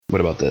What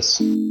about this?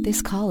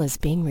 This call is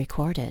being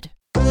recorded.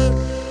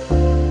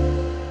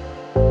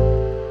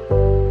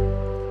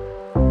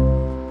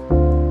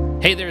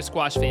 Hey there,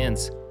 squash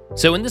fans.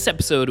 So in this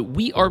episode,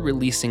 we are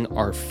releasing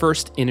our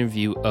first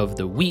interview of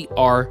the We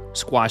Are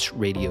Squash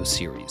Radio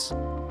series.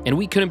 And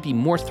we couldn't be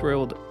more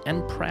thrilled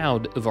and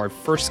proud of our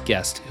first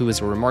guest, who is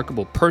a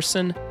remarkable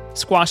person,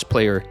 squash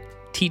player,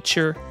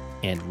 teacher,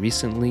 and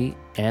recently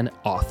an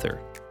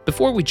author.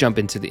 Before we jump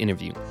into the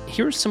interview,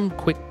 here's some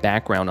quick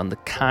background on the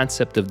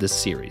concept of this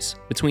series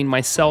between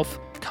myself,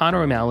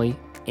 Connor O'Malley,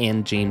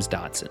 and James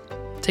Dodson.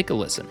 Take a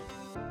listen.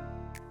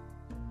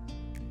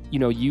 You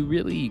know, you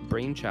really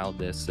brainchild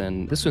this,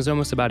 and this was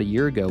almost about a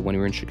year ago when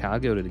we were in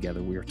Chicago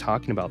together. We were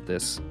talking about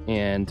this,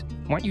 and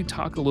why don't you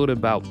talk a little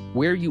about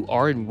where you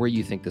are and where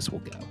you think this will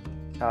go?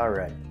 All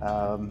right.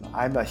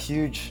 I'm a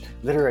huge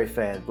literary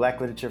fan,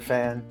 Black literature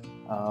fan,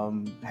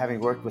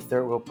 having worked with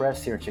Third World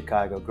Press here in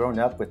Chicago, grown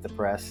up with the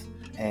press.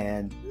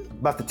 And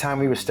about the time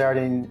we were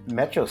starting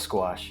Metro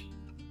Squash,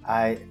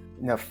 I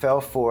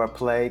fell for a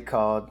play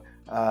called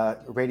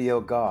Radio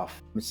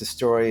Golf. It's the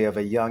story of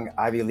a young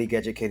Ivy League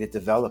educated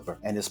developer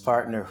and his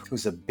partner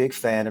who's a big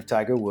fan of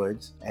Tiger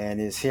Woods and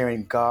is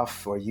hearing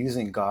golf or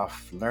using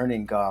golf,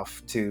 learning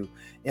golf to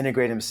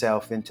integrate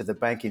himself into the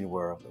banking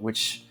world,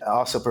 which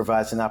also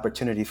provides an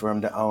opportunity for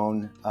him to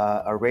own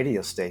a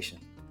radio station.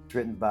 It's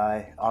written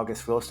by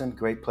August Wilson,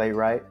 great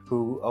playwright,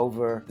 who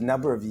over a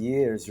number of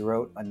years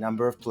wrote a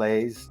number of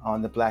plays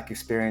on the Black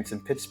experience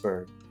in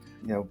Pittsburgh.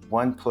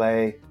 One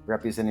play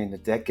representing a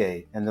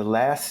decade. And the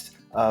last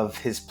of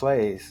his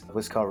plays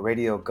was called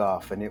Radio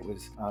Golf, and it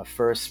was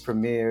first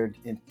premiered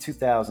in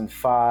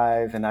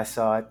 2005, and I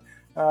saw it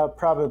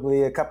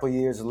probably a couple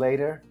years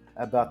later,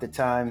 about the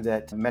time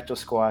that Metro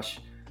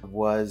Squash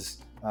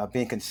was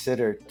being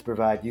considered to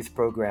provide youth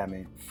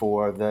programming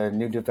for the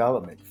new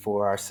development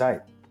for our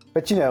site.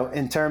 But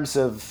in terms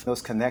of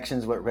those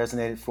connections, what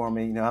resonated for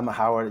me, I'm a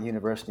Howard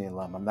University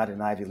alum. I'm not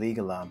an Ivy League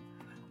alum.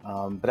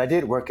 But I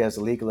did work as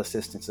a legal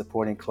assistant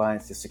supporting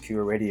clients to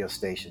secure radio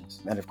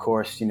stations. And of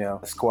course,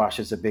 squash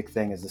is a big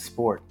thing as a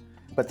sport.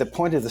 But the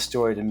point of the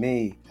story to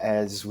me,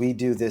 as we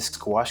do this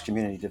squash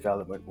community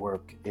development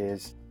work,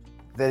 is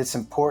that it's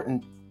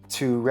important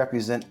to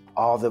represent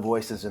all the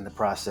voices in the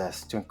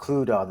process, to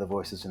include all the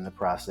voices in the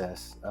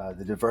process,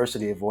 the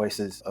diversity of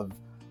voices of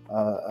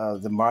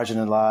the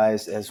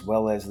marginalized as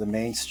well as the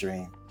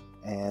mainstream.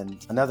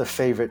 And another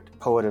favorite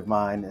poet of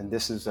mine, and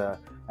this is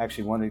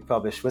actually one we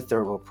published with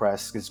Third World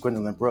Press, is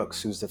Gwendolyn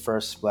Brooks, who's the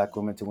first Black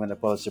woman to win a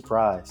Pulitzer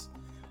Prize.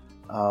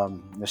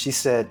 She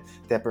said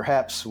that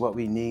perhaps what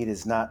we need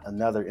is not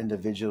another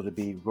individual to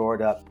be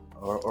roared up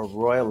or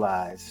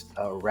royalized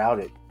or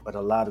routed, but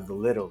a lot of the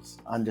littles,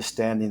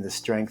 understanding the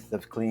strength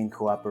of clean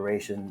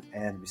cooperation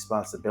and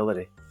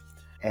responsibility.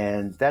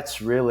 And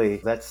that's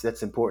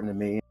important to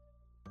me.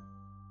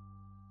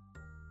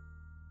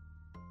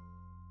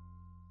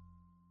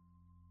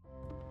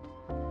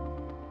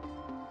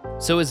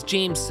 So as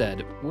James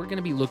said, we're going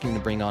to be looking to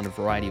bring on a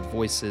variety of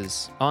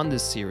voices on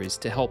this series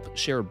to help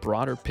share a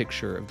broader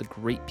picture of the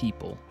great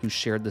people who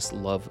shared this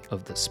love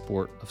of the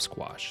sport of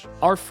squash.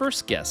 Our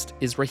first guest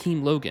is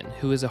Raheem Logan,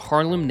 who is a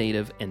Harlem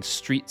native and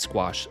street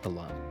squash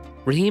alum.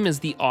 Raheem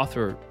is the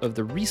author of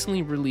the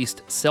recently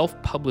released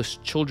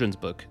self-published children's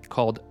book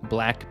called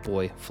Black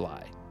Boy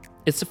Fly.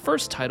 It's the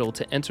first title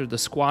to enter the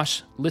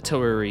squash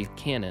literary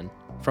canon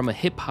from a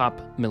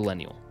hip-hop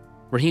millennial.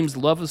 Raheem's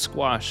love of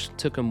squash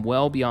took him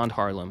well beyond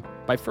Harlem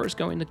by first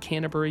going to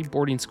Canterbury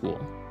boarding school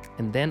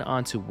and then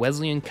on to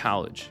Wesleyan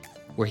College,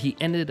 where he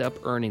ended up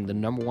earning the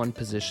number one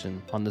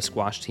position on the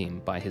squash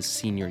team by his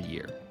senior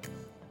year.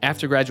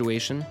 After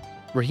graduation,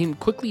 Raheem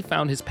quickly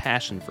found his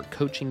passion for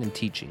coaching and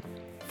teaching,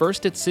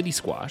 first at City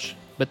Squash,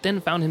 but then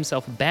found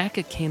himself back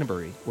at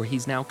Canterbury, where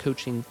he's now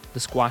coaching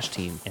the squash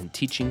team and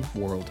teaching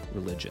world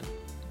religion.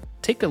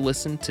 Take a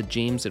listen to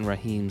James and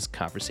Raheem's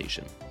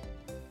conversation.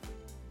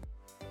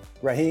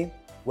 Raheem,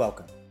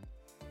 welcome.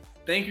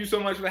 Thank you so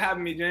much for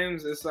having me,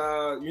 James. It's,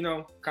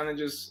 kind of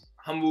just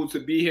humbled to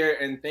be here.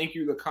 And thank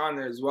you to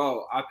Connor as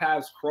well. Our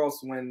paths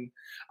crossed when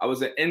I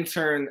was an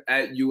intern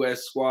at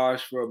US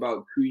Squash for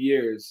about 2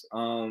 years.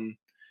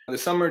 The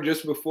summer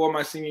just before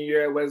my senior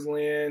year at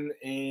Wesleyan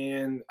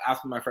and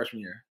after my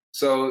freshman year.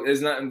 So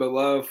it's nothing but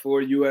love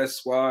for US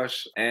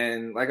Squash.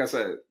 And like I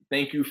said,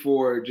 thank you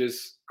for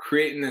just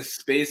creating this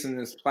space and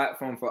this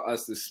platform for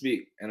us to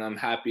speak. And I'm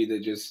happy to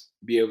just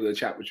be able to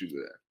chat with you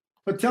today.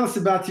 But tell us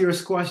about your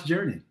squash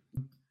journey.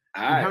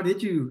 All right. How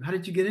did you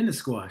get into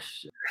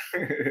squash?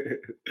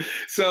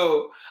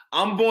 So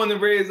I'm born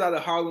and raised out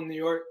of Harlem, New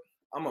York.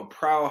 I'm a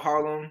proud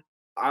Harlem.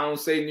 I don't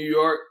say New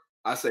York,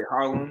 I say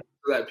Harlem,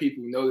 so that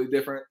people know the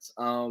difference.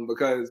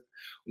 Because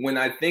when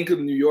I think of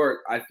New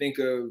York, I think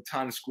of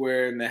Times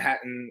Square,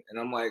 Manhattan, and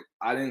I'm like,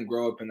 I didn't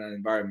grow up in that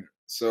environment.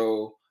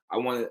 So I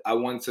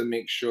wanted to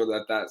make sure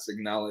that that's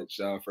acknowledged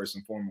first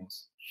and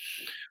foremost.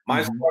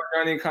 My squash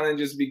journey kind of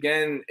just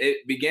began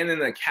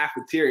in a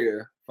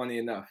cafeteria, funny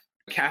enough.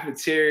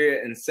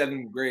 cafeteria in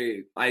 7th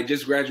grade. I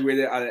just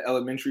graduated out of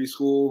elementary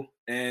school,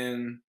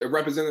 and a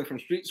representative from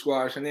Street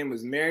Squash, her name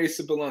was Mary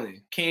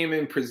Cipollone, came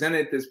and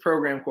presented this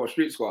program called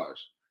Street Squash.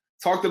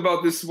 Talked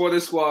about this sport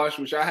of squash,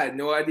 which I had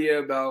no idea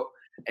about.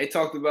 They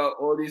talked about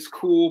all these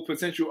cool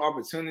potential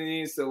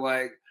opportunities to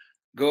like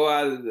go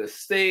out of the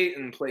state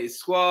and play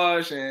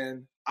squash,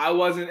 and I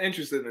wasn't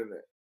interested in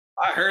it.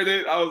 I heard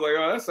it, I was like,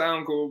 oh, that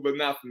sounds cool, but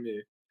not for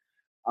me.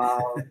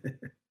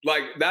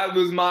 Like that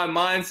was my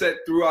mindset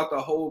throughout the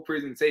whole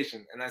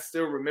presentation, and I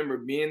still remember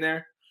being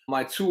there.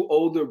 My 2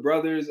 older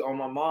brothers on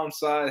my mom's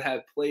side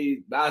had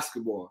played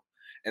basketball,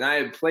 and I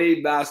had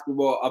played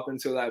basketball up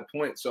until that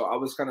point, so I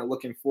was kind of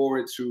looking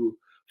forward to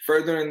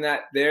furthering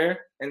that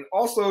there, and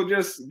also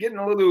just getting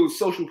a little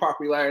social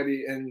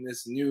popularity in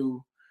this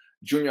new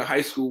junior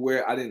high school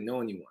where I didn't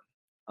know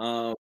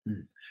anyone.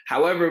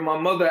 However, my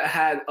mother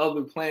had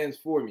other plans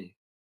for me.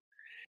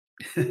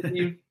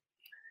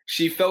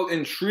 She felt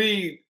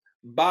intrigued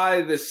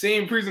by the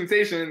same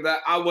presentation that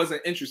I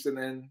wasn't interested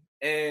in,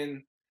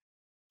 and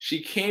she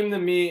came to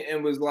me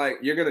and was like,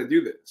 "You're gonna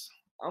do this."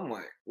 I'm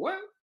like, "What?"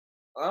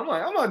 I'm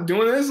like, "I'm not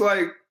doing this.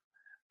 Like,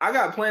 I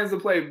got plans to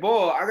play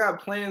ball. I got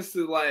plans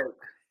to like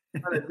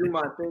kind of do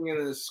my thing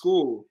in the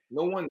school.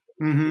 No one,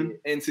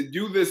 and to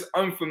do this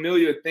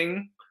unfamiliar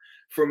thing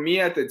for me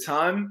at the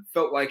time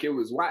felt like it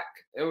was whack.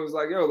 It was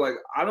like, yo, like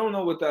I don't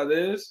know what that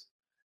is,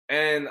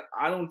 and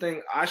I don't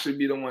think I should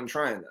be the one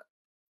trying that."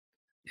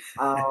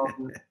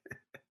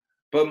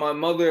 But my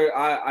mother,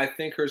 I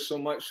thank her so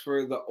much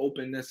for the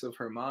openness of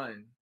her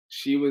mind.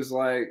 She was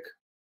like,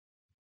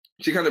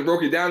 she kind of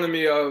broke it down to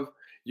me of,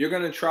 you're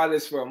going to try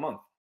this for a month.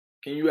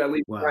 Can you at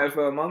least try it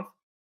for a month?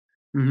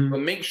 But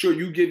make sure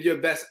you give your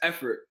best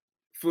effort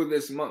for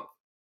this month.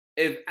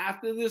 If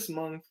after this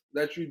month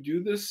that you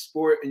do this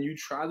sport and you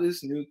try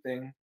this new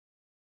thing,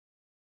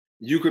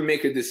 you can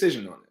make a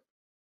decision on it.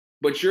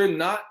 But you're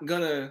not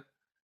going to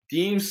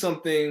deem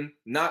something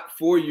not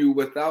for you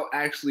without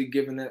actually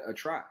giving it a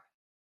try.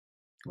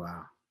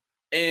 Wow.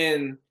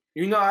 And,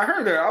 you know, I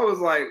heard her. I was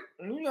like,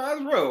 you know,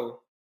 that's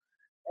real.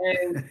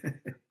 And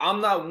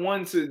I'm not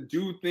one to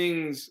do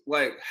things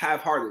like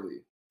half-heartedly.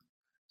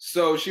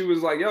 So she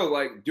was like, yo,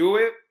 like, do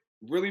it.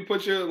 Really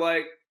put your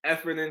like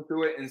effort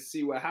into it and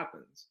see what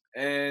happens.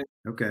 And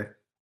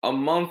a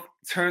month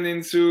turned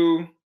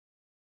into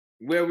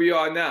where we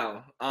are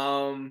now.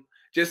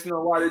 Just in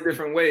a lot of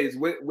different ways.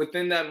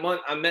 Within that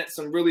month, I met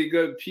some really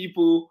good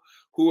people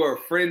who are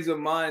friends of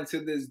mine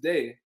to this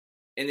day.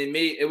 And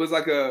it was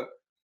like a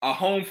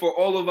home for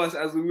all of us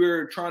as we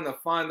were trying to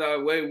find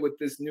our way with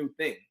this new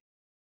thing.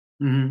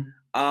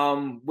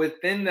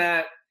 Within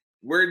that,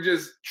 we're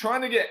just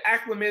trying to get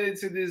acclimated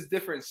to this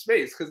different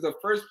space, because the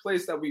first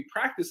place that we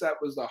practiced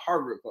at was the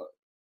Harvard Club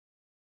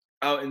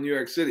out in New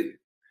York City.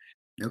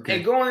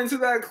 And going into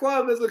that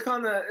club is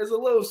a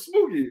little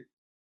spooky.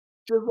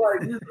 Just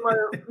like, you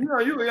know,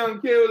 you're a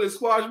young kid with a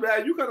squash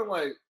bag, you kind of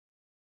like,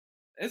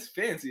 it's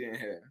fancy in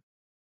here.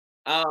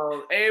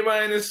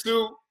 Everybody in a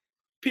suit,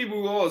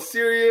 people all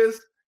serious.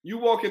 You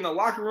walk in the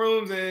locker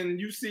rooms and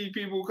you see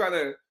people kind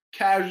of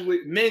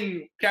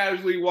men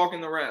casually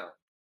walking around.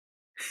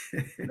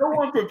 No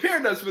one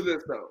prepared us for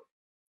this though.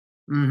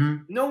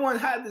 No one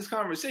had this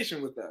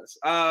conversation with us.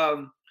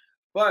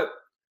 But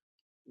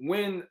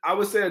when I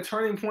would say a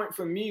turning point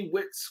for me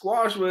with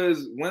squash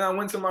was when I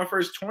went to my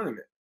first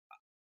tournament.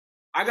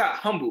 I got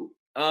humbled,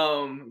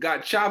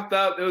 got chopped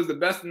up. It was the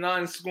best of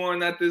 9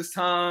 scoring at this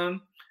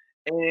time.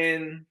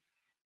 And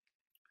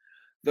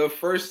the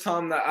first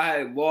time that I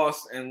had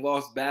lost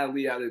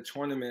badly at a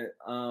tournament,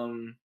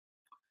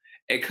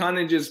 it kind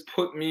of just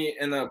put me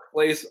in a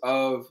place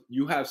of,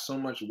 you have so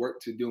much work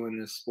to do in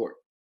this sport.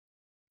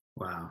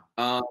 Wow.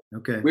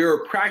 We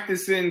were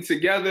practicing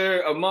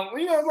together among,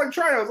 you know, it's like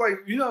tryouts, like,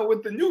 you know,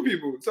 with the new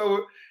people.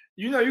 So,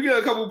 you know, you get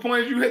a couple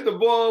points, you hit the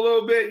ball a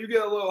little bit, you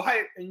get a little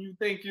hype, and you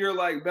think you're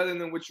like better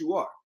than what you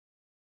are.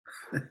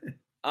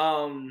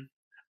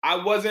 I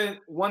wasn't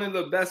one of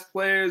the best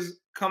players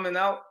coming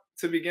out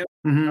to begin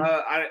with.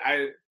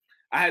 I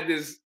had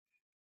this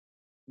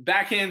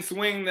backhand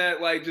swing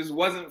that like just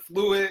wasn't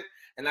fluid,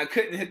 and I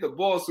couldn't hit the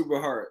ball super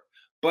hard.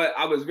 But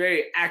I was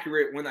very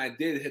accurate when I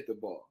did hit the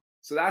ball.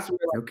 So that's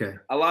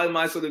where a lot of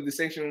my sort of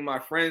distinction with my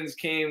friends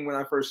came when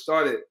I first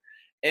started.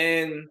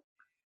 And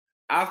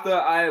after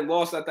I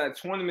lost at that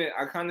tournament,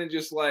 I kind of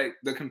just like,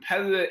 the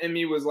competitor in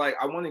me was like,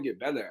 I want to get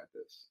better at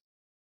this.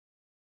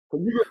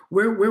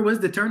 Where was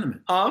the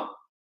tournament?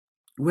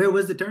 Where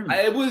was the tournament?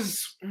 It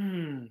was,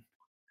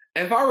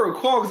 if I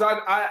recall, because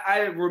I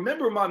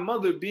remember my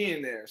mother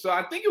being there. So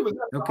I think it was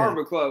at the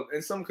Harvard Club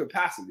in some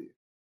capacity.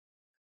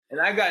 And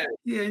I got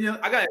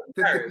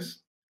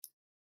embarrassed.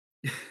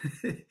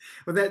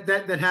 Well,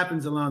 that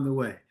happens along the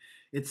way.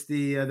 It's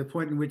the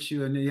point in which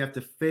you have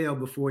to fail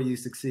before you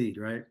succeed,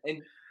 right?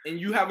 And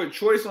you have a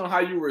choice on how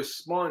you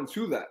respond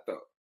to that,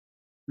 though.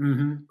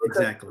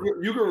 Exactly.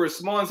 You can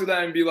respond to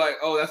that and be like,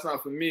 oh, that's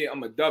not for me, I'm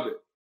going to dub it.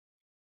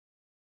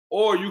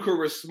 Or you could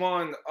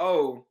respond,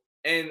 oh,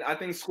 and I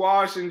think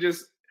squash and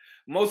just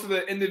most of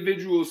the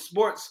individual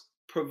sports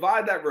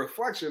provide that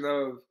reflection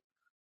of,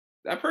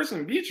 that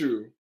person beat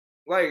you.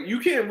 Like, you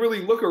can't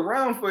really look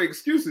around for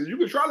excuses. You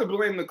can try to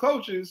blame the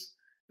coaches,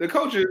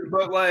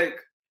 but like,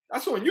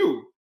 that's on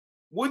you.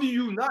 What are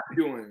you not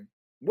doing?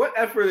 What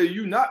effort are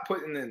you not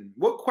putting in?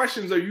 What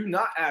questions are you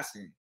not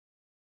asking?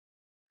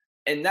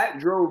 And that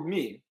drove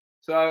me.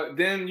 So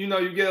then, you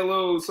get a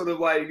little sort of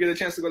like, you get a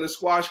chance to go to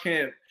squash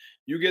camp,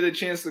 you get a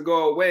chance to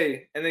go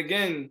away. And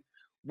again,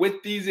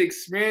 with these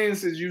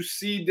experiences, you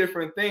see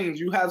different things.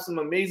 You have some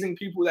amazing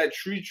people that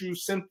treat you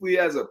simply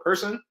as a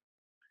person.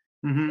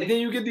 Mm-hmm. And then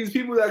you get these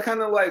people that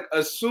kind of like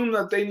assume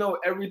that they know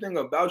everything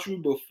about you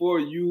before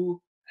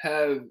you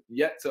have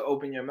yet to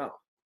open your mouth.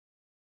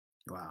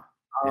 Wow.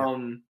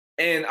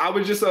 And I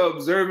was just an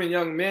observant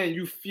young man.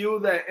 You feel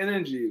that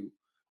energy,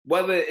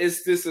 whether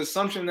it's this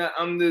assumption that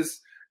I'm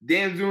this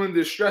damsel in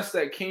distress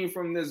that came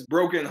from this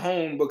broken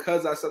home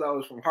because I said I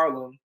was from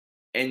Harlem,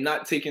 and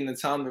not taking the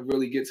time to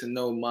really get to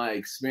know my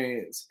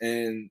experience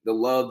and the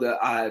love that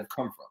I have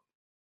come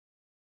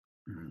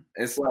from. Mm-hmm.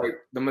 It's like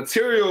the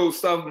material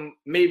stuff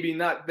maybe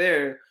not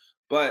there,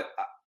 but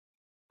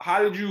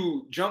how did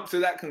you jump to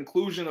that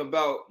conclusion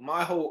about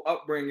my whole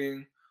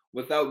upbringing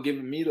without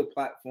giving me the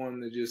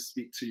platform to just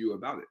speak to you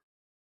about it?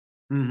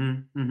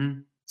 Mm-hmm. Mm-hmm.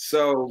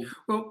 So,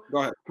 well, go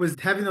ahead. Was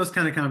having those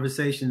kind of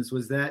conversations,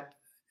 was that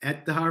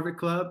at the Harvard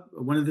Club,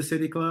 or one of the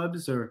city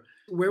clubs, or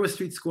where was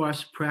street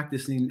squash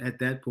practicing at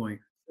that point?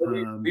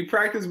 We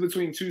practiced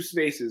between two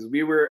spaces.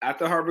 We were at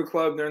the Harvard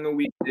Club during the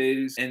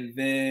weekdays, and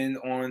then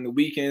on the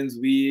weekends,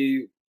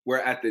 we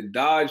were at the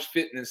Dodge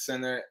Fitness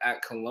Center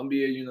at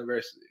Columbia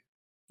University.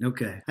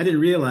 Okay. I didn't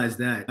realize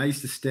that. I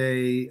used to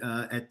stay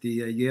at the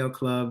Yale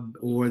Club,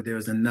 or there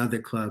was another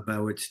club I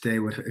would stay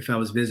with if I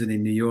was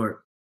visiting New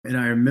York. And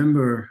I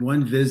remember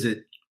one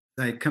visit,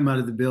 I come out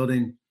of the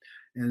building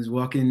and was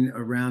walking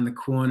around the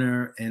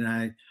corner, and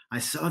I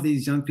saw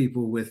these young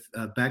people with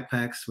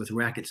backpacks with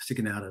rackets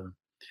sticking out of them.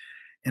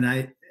 And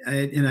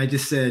I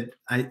just said,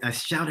 I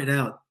shouted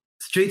out,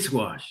 street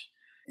squash.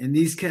 And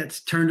these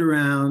cats turned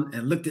around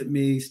and looked at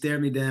me,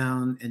 stared me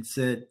down, and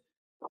said,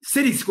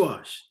 city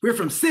squash. We're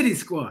from city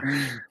squash.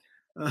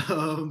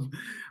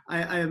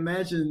 I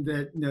imagine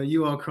that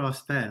you all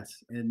crossed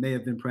paths and may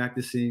have been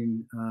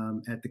practicing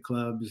at the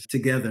clubs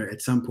together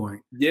at some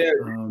point. Yeah.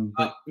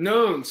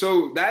 No,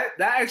 so that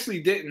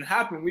actually didn't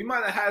happen.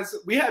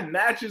 We had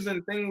matches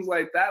and things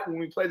like that when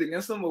we played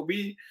against them, but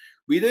we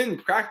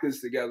didn't practice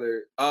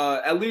together.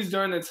 At least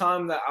during the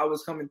time that I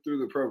was coming through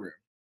the program.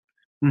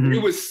 Mm-hmm.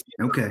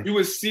 You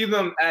would see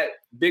them at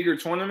bigger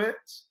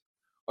tournaments.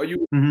 Or you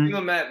would see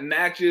them at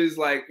matches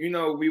like,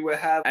 we would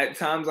have at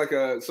times like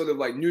a sort of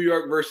like New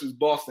York versus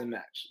Boston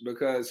match,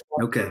 because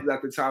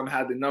at the time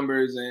had the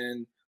numbers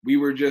and we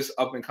were just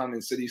up and coming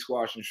city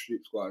squash and street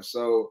squash.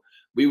 So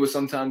we would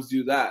sometimes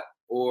do that.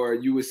 Or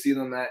you would see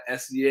them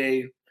at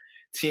SCA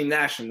team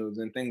nationals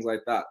and things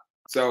like that.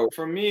 So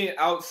for me,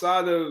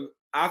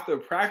 after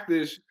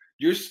practice,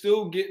 you're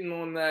still getting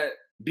on that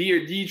B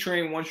or D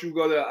train. Once you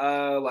go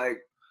to like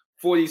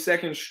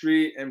 42nd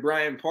Street and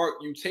Bryant Park,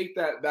 you take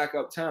that back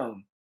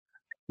uptown.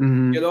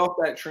 Mm-hmm. Get off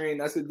that train.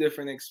 That's a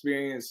different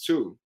experience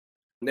too.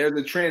 There's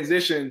a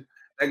transition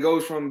that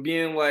goes from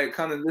being like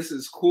kind of this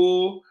is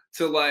cool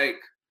to like,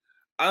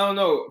 I don't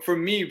know. For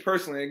me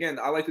personally, again,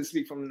 I like to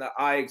speak from the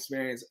I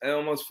experience. It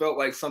almost felt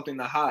like something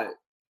to hide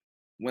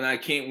when I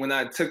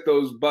took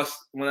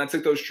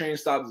those train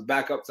stops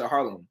back up to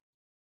Harlem.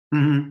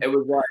 Mm-hmm. It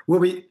was like,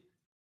 what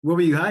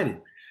were you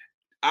hiding?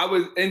 I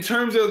was, in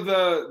terms of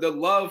the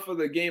love for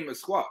the game of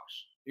squash.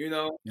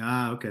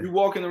 Okay. You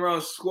walking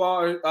around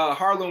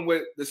Harlem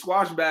with the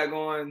squash bag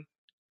on,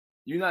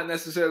 you're not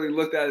necessarily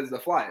looked at as the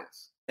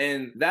flyest.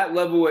 And that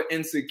level of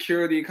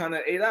insecurity kind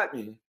of ate at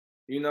me.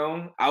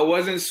 I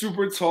wasn't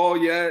super tall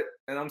yet,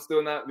 and I'm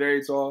still not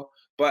very tall,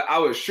 but I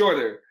was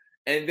shorter.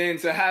 And then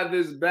to have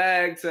this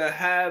bag, to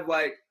have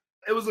like,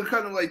 it was a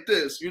kind of like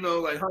this,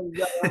 like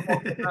walking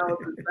around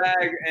with this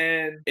bag,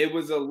 and it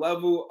was a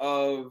level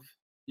of,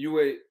 you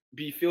would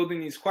be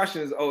fielding these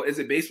questions. Oh, is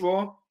it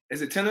baseball?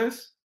 Is it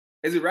tennis?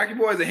 Is it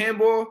racquetball? Is it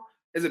handball?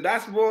 Is it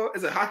basketball?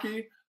 Is it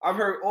hockey? I've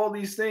heard all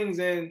these things,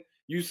 and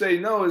you say,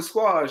 no, it's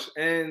squash.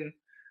 And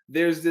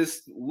there's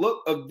this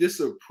look of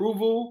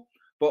disapproval,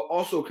 but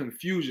also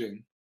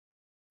confusion.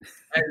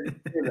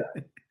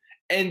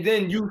 And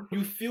then you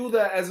feel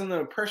that as an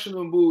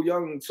impressionable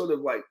young sort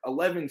of like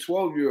 11,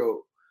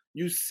 12-year-old.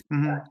 You see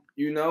that,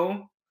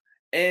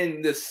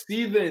 and to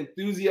see the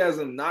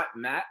enthusiasm not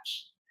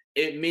match,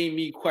 it made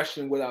me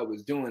question what I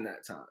was doing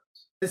at times.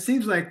 It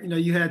seems like,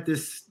 you had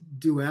this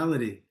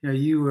duality.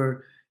 You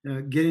were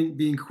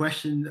being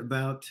questioned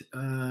about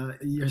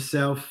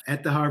yourself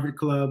at the Harvard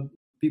Club.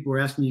 People were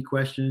asking you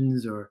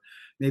questions, or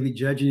maybe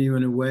judging you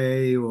in a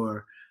way,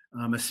 or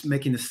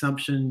making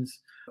assumptions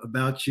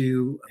about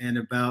you and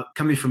about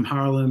coming from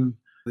Harlem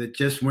that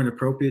just weren't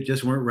appropriate,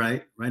 just weren't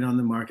right on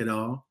the mark at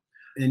all.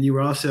 And you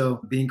were also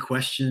being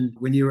questioned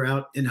when you were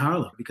out in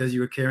Harlem because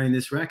you were carrying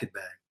this racket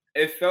bag.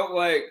 It felt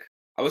like,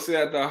 I would say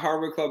at the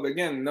Harvard Club,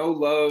 again, no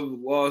love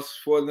lost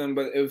for them,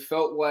 but it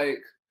felt like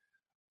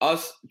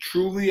us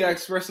truly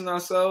expressing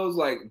ourselves,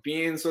 like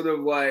being sort of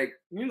like,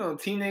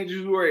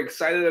 teenagers who are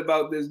excited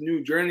about this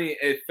new journey,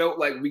 it felt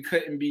like we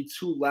couldn't be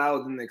too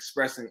loud in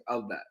expressing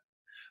of that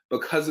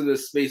because of the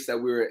space that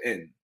we were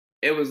in.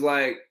 It was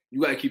like,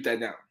 you gotta keep that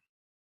down.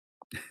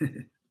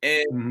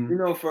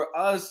 And for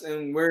us,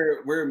 and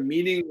we're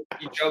meeting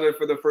each other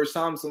for the first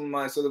time, some of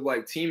my sort of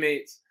like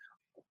teammates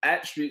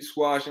at Street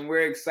Squash, and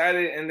we're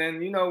excited. And then,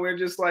 we're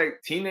just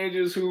like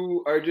teenagers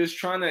who are just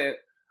trying to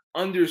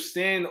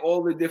understand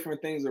all the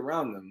different things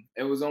around them.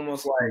 It was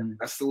almost like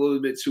that's a little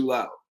bit too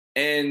loud.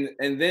 And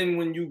then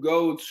when you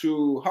go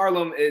to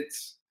Harlem,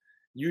 it's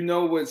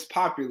what's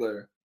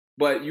popular,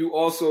 but you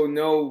also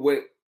know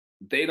what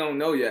they don't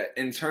know yet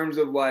in terms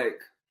of like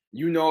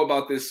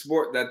about this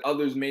sport that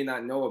others may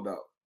not know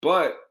about.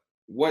 But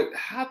what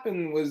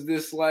happened was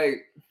this,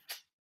 like,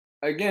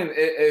 again,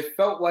 it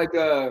felt like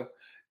a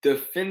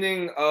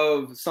defending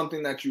of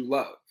something that you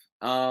love.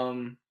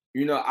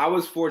 I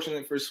was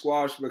fortunate for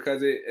squash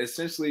because it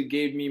essentially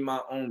gave me my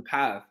own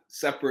path,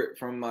 separate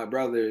from my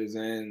brothers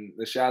and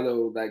the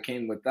shadow that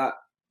came with that.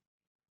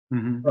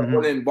 But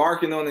when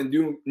embarking on a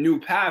new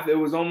path, it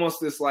was almost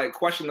this like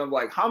question of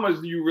like, how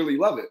much do you really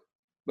love it?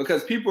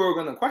 Because people are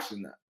going to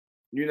question that,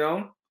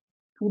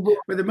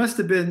 But there must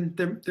have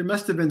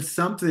been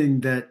something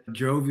that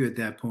drove you at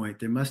that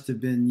point. You must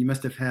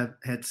have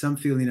had some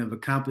feeling of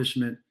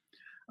accomplishment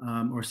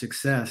or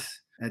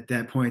success at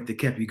that point that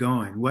kept you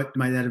going. What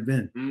might that have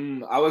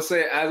been? I would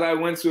say as I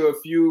went to a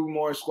few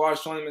more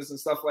squash tournaments and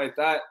stuff like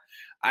that,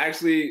 I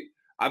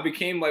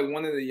became like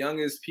one of the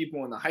youngest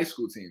people on the high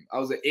school team. I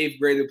was an 8th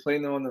grader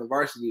playing on the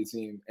varsity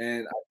team,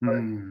 and I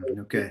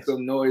started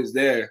some noise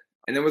there.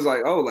 And it was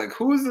like, oh, like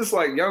who is this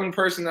like young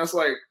person that's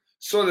like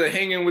sort of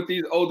hanging with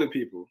these older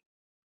people?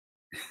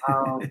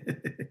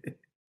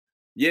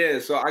 Yeah,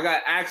 so I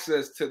got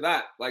access to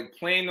that, like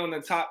playing on the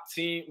top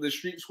team, the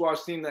street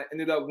squash team that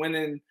ended up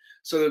winning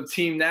sort of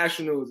team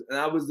nationals. And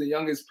I was the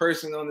youngest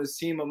person on this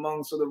team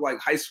among sort of like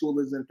high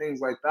schoolers and things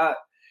like that.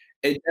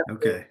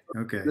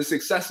 The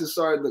successes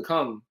started to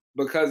come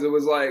because it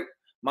was like,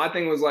 my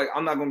thing was like,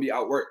 I'm not going to be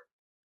outworked.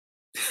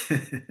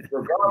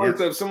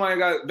 Regardless if somebody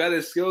got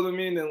better skill than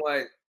me, then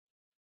like,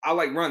 I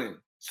like running.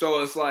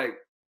 So it's like,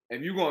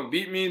 if you're going to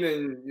beat me,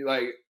 then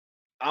like,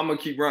 I'm going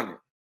to keep running.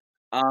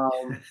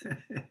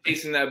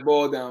 Chasing that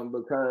ball down,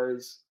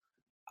 because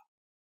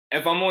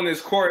if I'm on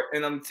this court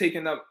and I'm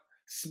taking up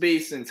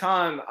space and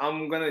time,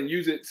 I'm going to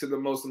use it to the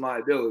most of my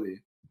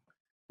ability.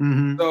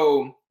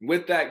 So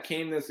with that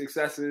came the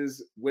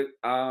successes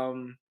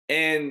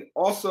and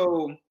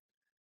also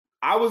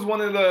I was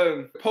one of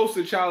the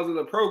poster childs of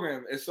the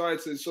program. It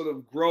started to sort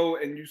of grow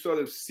and you sort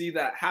of see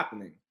that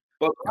happening.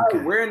 But my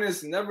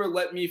awareness never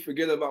let me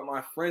forget about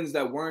my friends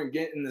that weren't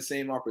getting the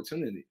same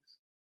opportunities.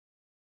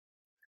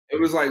 It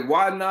was like,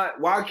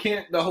 why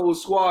can't the whole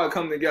squad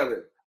come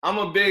together? I'm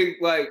a big,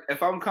 like,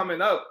 if I'm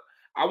coming up,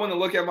 I want to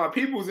look at my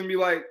peoples and be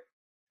like,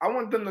 I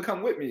want them to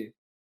come with me.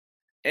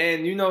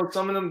 And,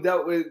 some of them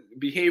dealt with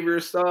behavior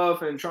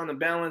stuff and trying to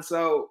balance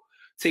out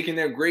taking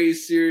their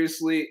grades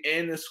seriously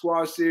and the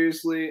squad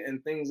seriously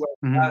and things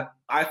like that.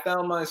 I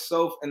found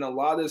myself in a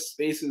lot of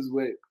spaces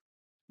with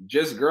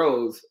just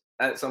girls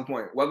at some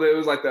point, whether it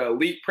was like the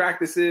elite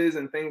practices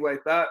and things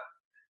like that,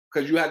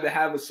 because you had to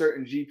have a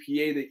certain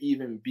GPA to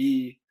even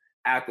be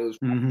at those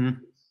practices.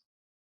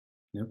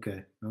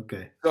 Okay.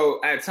 So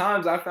at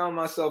times I found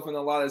myself in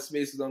a lot of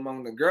spaces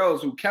among the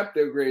girls who kept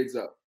their grades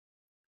up.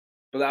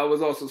 But I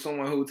was also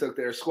someone who took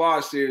their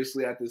squash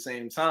seriously at the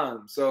same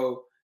time.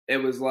 So it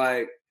was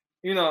like,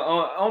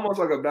 almost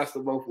like a best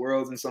of both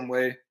worlds in some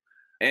way.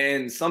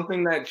 And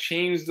something that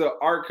changed the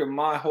arc of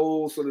my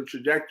whole sort of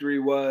trajectory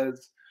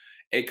was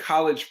a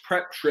college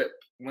prep trip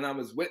when I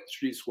was with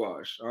Street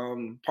Squash.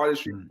 Part of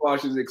Street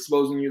Squash is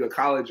exposing you to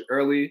college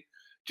early,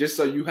 just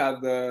so you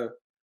have the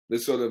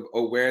sort of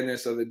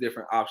awareness of the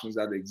different options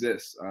that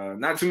exist.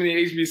 Not too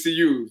many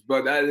HBCUs,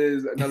 but that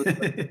is another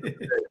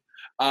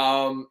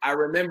I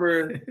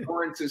remember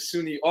going to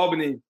SUNY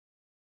Albany,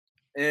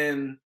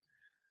 and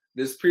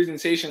this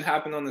presentation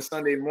happened on the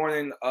Sunday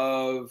morning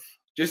of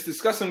just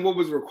discussing what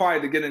was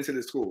required to get into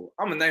the school.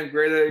 I'm a 9th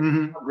grader,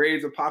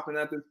 grades are popping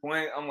at this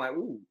point. I'm like,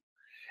 ooh.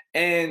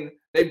 And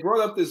they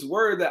brought up this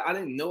word that I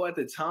didn't know at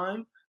the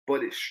time,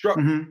 but it struck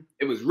me.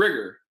 It was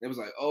rigor. It was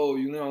like, oh,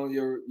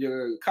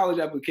 your college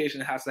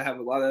application has to have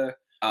a lot of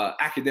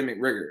academic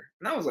rigor.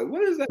 And I was like,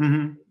 what is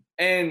that?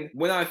 And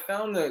when I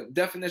found the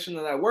definition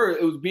of that word,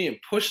 it was being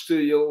pushed to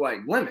your like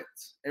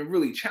limits and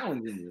really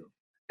challenging you.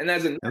 And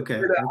as a I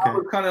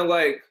was kind of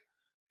like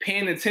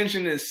paying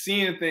attention and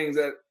seeing things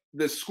that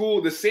the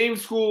same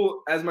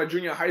school as my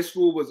junior high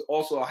school was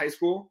also a high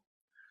school.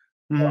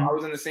 So I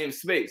was in the same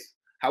space.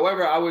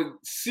 However, I would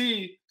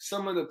see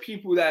some of the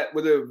people that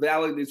were the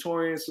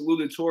valedictorians,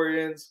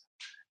 salutatorians,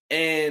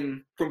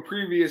 and from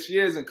previous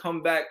years and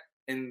come back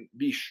and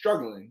be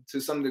struggling to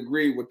some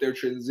degree with their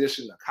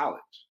transition to college.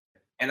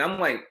 And I'm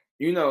like,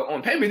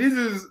 on paper, these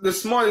is the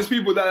smartest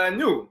people that I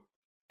knew.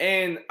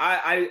 And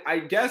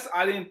I guess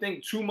I didn't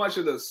think too much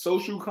of the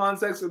social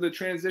context of the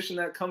transition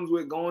that comes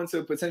with going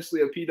to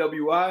potentially a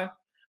PWI.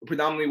 a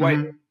predominantly white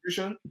Mhm.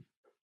 institution,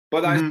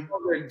 but I Mhm. saw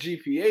their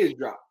GPAs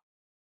drop.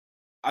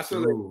 I saw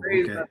their Oh,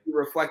 grades okay. not be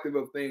reflective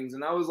of things.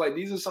 And I was like,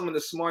 these are some of the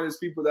smartest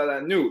people that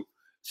I knew.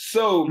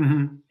 So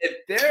Mhm.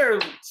 if they're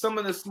some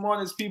of the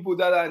smartest people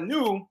that I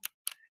knew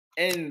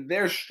and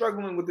they're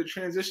struggling with the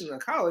transition to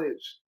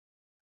college,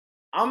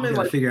 I'm You in got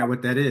to like, figure out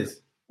what that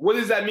is. what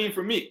does that mean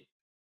for me?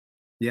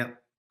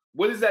 Yep.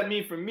 What does that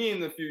mean for me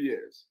in a few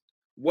years?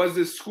 Was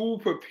the school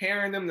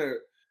preparing them to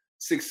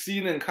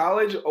succeed in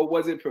college, or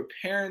was it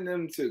preparing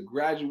them to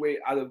graduate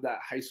out of that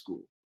high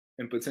school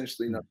and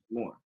potentially nothing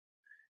more?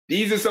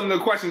 These are some of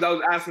the questions I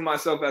was asking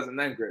myself as a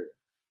ninth grader.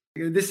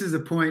 This is a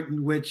point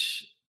in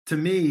which, to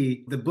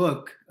me, the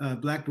book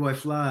Black Boy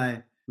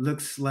Fly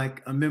looks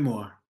like a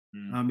memoir,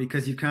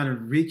 because you kind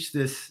of reach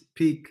this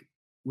peak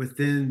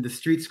within the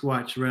street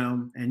squatch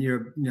realm, and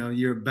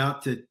you're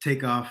about to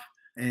take off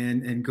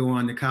and go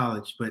on to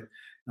college. But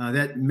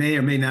that may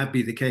or may not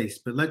be the case.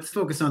 But let's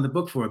focus on the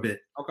book for a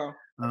bit. Okay.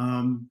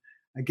 Um,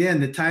 Again,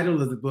 the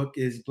title of the bock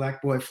is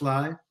Black Boy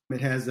Fly.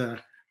 It has a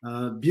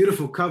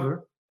beautiful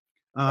cover.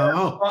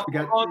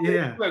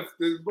 Yeah. Swift,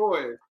 this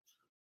boy.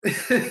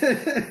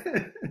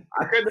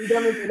 I I couldn't have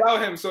done this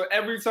without him. So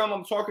every time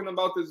I'm talking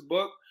about this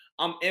book,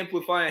 I'm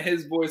amplifying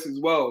his voice as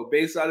well,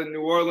 based out of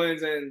New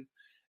Orleans. And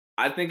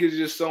I think it's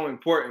just so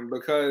important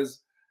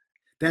because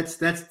That's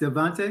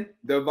Devonte.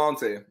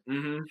 Devontae.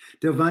 Mm-hmm.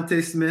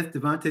 Devonte Smith.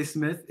 Devonte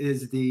Smith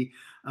is the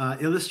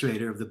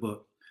illustrator of the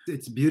book.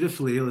 It's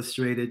beautifully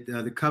illustrated.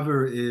 The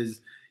cover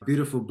is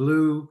beautiful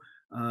blue,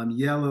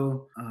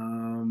 yellow.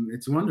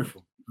 It's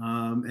wonderful.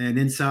 And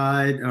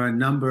inside are a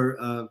number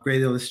of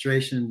great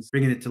illustrations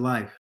bringing it to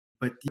life.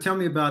 But tell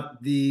me about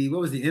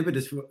what was the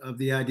impetus of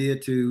the idea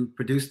to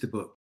produce the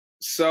book?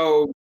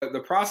 So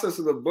the process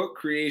of the book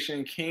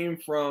creation came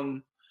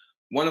from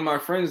one of my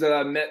friends that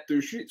I met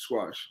through Street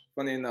Squash.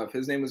 Funny enough,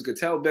 his name was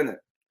Gattel Bennett.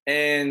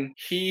 And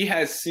he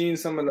has seen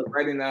some of the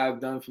writing that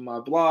I've done for my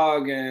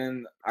blog.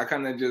 And I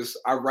kind of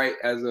I write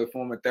as a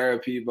form of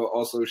therapy, but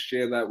also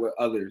share that with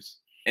others.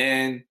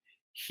 And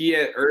he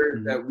had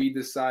urged that we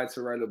decide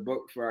to write a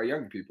book for our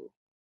young people.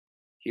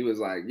 He was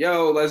like,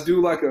 yo, let's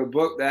do like a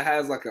book that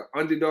has like an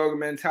underdog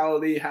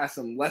mentality, has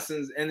some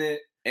lessons in it,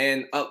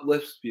 and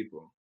uplifts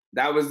people.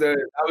 That was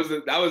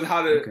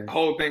how the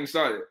whole thing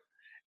started.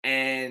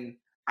 And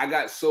I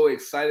got so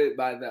excited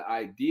by the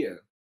idea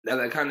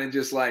that I kind of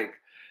just like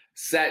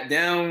sat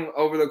down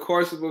over the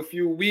course of a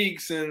few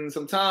weeks and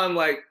some time,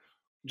 like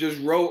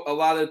just wrote a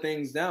lot of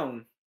things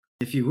down.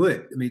 If you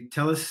would, I mean,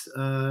 tell us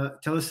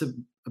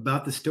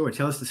about the story.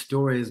 Tell us the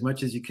story as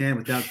much as you can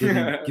without giving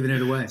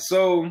it away.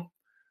 So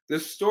the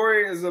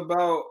story is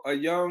about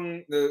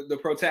the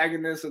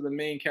protagonist of the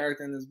main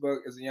character in this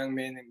book is a young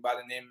man by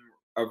the name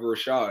of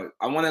Rashad.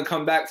 I want to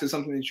come back to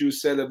something that you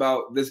said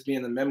about this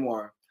being a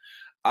memoir.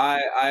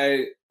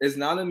 It's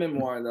not a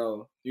memoir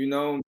though,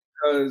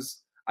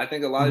 because I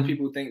think a lot of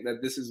people think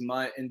that this is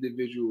my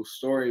individual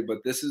story, but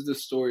this is the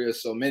story of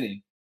so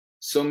many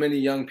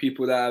young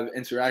people that I've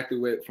interacted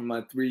with from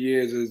my 3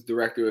 years as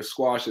director of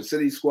Squash, at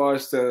City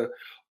Squash, to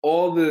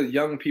all the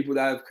young people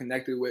that I've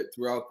connected with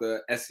throughout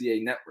the SCA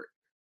network.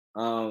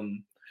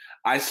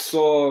 I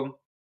saw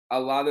a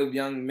lot of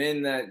young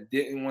men that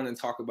didn't want to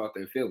talk about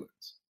their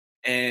feelings.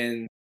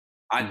 And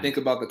I think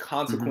about the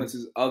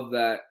consequences of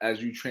that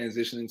as you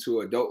transition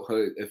into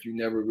adulthood if you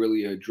never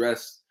really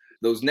address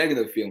those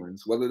negative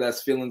feelings, whether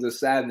that's feelings of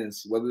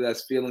sadness, whether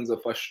that's feelings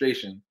of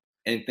frustration,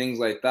 and things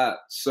like that.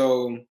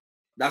 So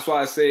that's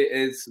why I say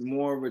it's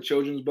more of a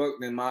children's book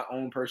than my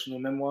own personal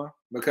memoir,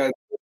 because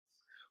it's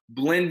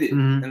blended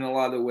in a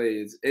lot of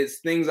ways. It's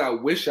things I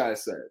wish I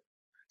said.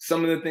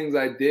 Some of the things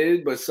I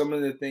did, but some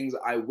of the things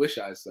I wish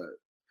I said.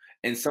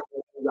 And some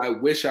of the things I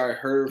wish I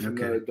heard from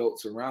the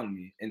adults around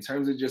me in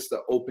terms of just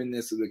the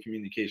openness of the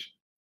communication.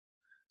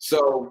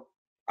 So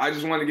I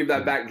just want to give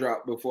that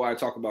backdrop before I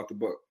talk about the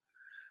book.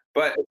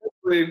 But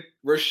essentially,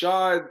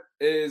 Rashad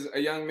is a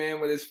young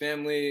man with his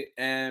family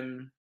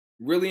and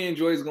really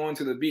enjoys going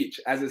to the beach.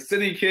 As a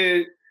city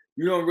kid,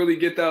 you don't really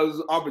get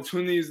those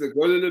opportunities to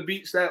go to the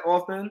beach that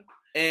often.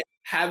 And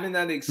having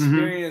that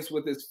experience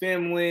with his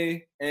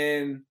family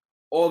and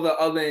all the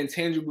other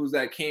intangibles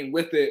that came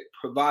with it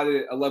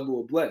provided a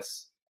level of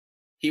bliss.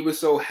 He was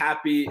so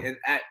happy and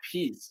at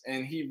peace.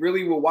 And he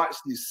really would watch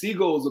these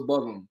seagulls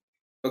above him.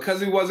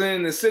 Because he wasn't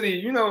in the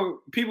city,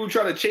 people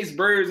try to chase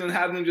birds and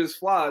have them just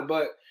fly.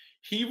 But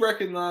he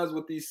recognized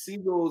with these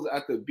seagulls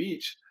at the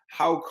beach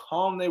how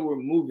calm they were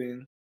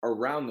moving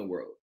around the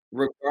world,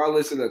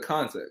 regardless of the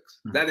context.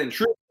 That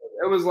intrigued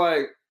him. It was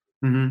like,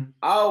 I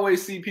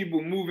always see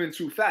people moving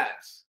too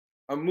fast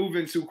or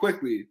moving too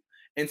quickly.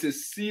 And to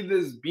see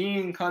this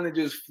being kind of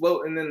just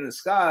floating in the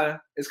sky,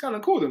 it's kind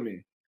of cool to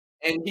me.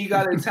 And he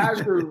got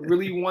attached to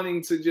really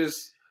wanting to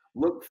just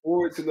look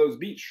forward to those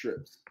beach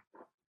trips.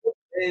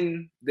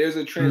 And there's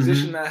a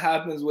transition that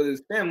happens with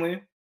his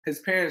family. His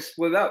parents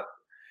split up.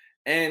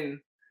 And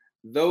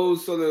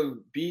those sort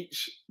of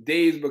beach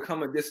days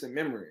become a distant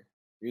memory,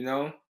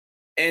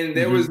 And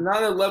there was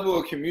not a level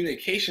of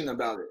communication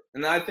about it.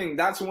 And I think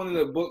that's one of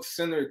the book's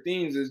center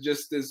themes, is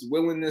just this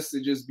willingness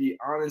to just be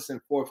honest and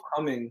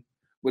forthcoming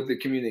with the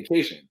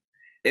communication.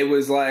 It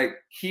was like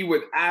he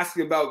would ask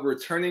about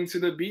returning to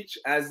the beach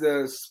as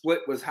the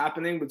split was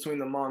happening between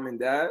the mom and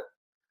dad,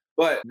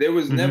 but there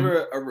was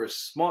never a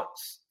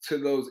response to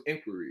those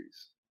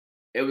inquiries.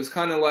 It was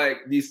kind of like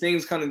these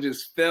things kind of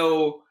just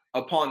fell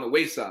upon the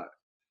wayside.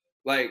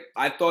 Like,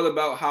 I thought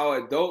about how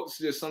adults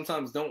just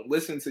sometimes don't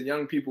listen to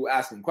young people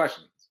asking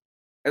questions.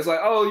 It's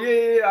like, oh,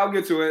 yeah, I'll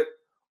get to it.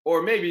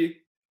 Or maybe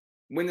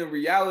when in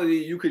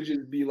reality, you could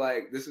just be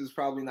like, this is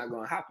probably not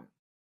going to happen.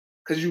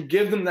 Because you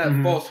give them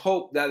that false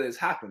hope that is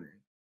happening.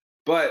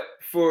 But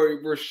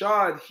for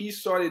Rashad, he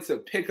started to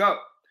pick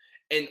up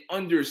and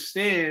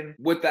understand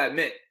what that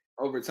meant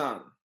over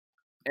time.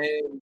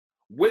 And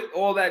with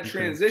all that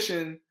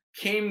transition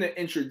came the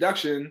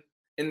introduction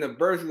and the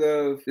birth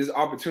of this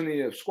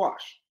opportunity of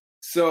squash.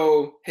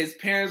 So his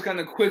parents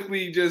kind of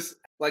quickly just,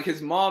 like,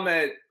 his mom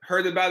had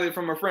heard about it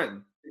from a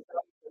friend.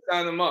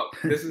 Sign him up.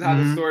 This is how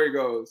the story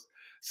goes.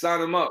 Sign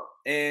him up.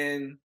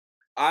 And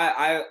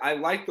I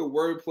like the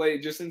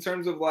wordplay just in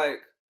terms of, like,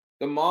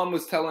 the mom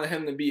was telling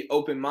him to be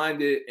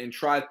open-minded and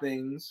try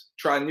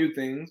new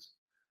things.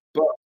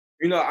 But,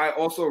 you know, I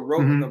also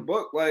wrote in the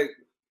book, like,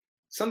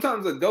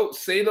 sometimes adults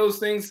say those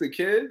things to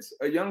kids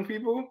or young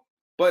people,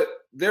 but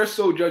they're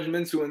so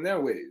judgmental in their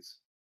ways.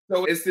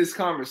 So it's this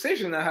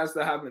conversation that has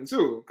to happen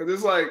too. Because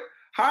it's like,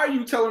 how are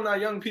you telling our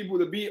young people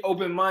to be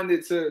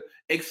open-minded, to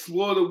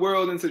explore the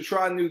world and to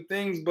try new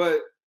things,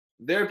 but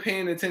they're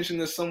paying attention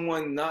to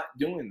someone not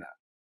doing that?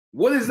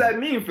 What does that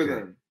mean for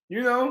them?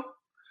 You know?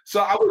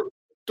 So I was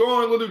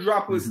throwing little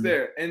droplets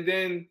there. And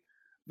then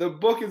the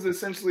book is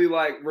essentially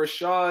like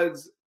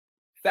Rashad's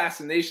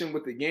fascination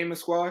with the game of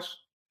squash,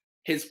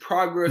 his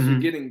progress of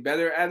getting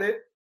better at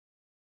it.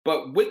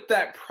 But with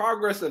that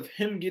progress of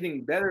him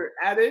getting better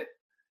at it,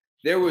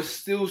 there was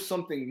still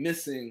something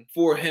missing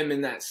for him in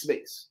that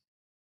space.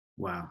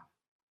 Wow.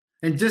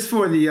 And just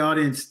for the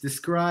audience,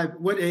 describe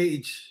what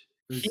age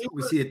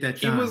was he at that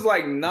time? He was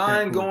like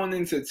 9 going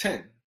into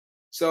 10.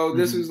 So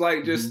this was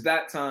like just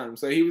that time.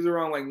 So he was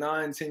around like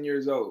 9, 10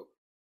 years old.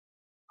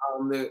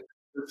 The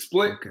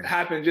split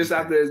happened just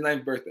after his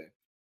 9th birthday.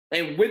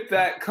 And with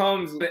that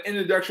comes the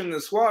introduction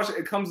to squash.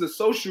 It comes the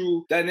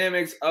social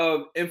dynamics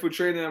of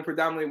infiltrating a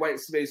predominantly white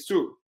space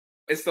too.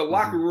 It's the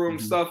locker room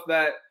stuff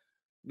that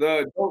the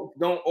adults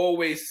don't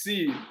always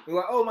see. They're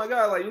like, oh my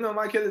God, like, you know,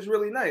 my kid is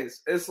really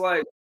nice. It's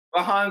like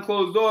behind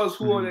closed doors,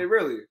 who are they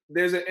really?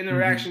 There's an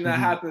interaction that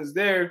happens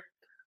there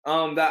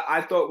that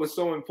I thought was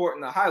so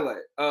important to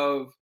highlight,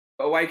 of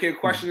a white kid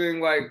questioning,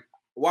 like,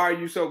 why are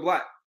you so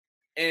black?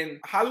 And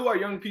how do our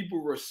young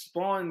people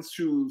respond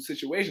to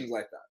situations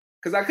like that?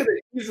 Because I could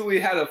have easily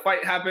had a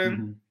fight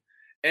happen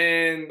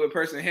and the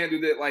person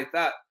handled it like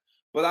that.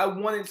 But I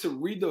wanted to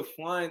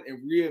redefine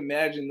and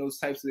reimagine those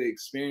types of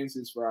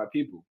experiences for our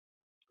people.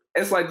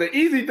 It's like the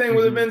easy thing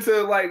would have been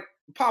to, like,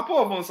 pop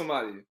off on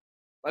somebody.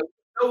 Like,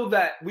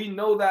 we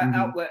know that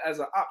outlet as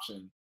an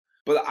option.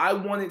 But I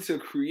wanted to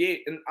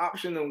create an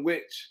option in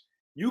which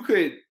you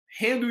could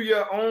handle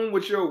your own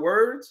with your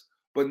words,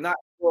 but not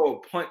throw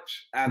a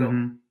punch at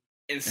them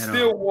and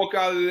still walk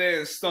out of there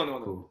and stun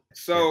on them.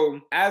 So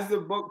as the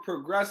book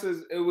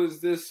progresses, it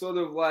was this sort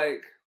of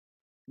like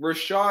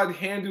Rashad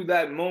handled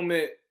that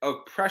moment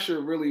of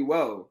pressure really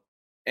well.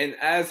 And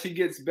as he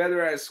gets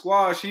better at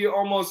squash, he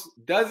almost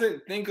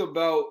doesn't think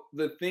about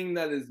the thing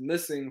that is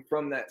missing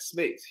from that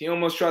space. He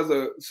almost tries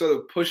to sort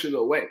of push it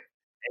away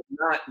and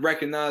not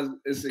recognize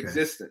its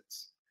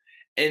existence.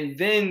 And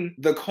then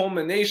the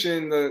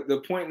culmination,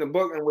 the point in the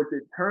book in which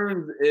it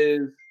turns,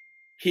 is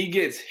he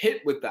gets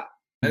hit with that.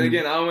 And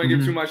again, I don't want to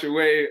give too much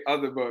away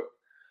of the book.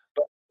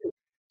 But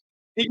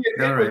he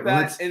gets hit with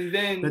that, and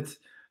then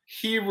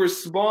he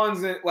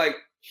responds, and like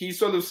he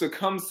sort of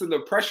succumbs to the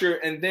pressure,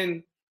 and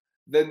then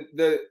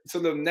the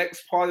sort of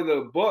next part of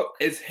the book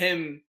is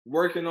him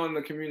working on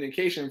the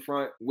communication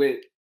front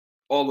with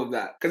all of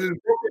that. Because it's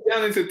broken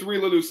down into 3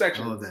 little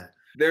sections. All of that.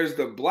 There's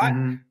the black,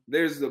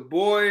 there's the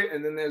boy,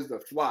 and then there's the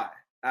fly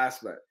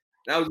aspect.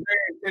 And I was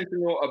very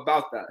intentional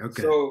about that.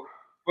 So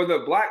for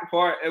the black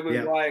part, it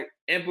was like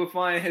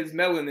amplifying his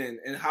melanin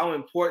and how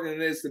important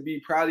it is to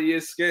be proud of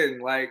your skin.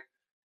 Like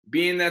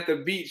being at the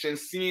beach and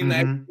seeing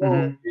that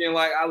being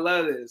like, I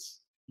love this.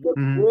 The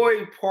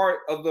boy part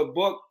of the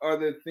book are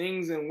the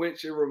things in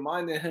which it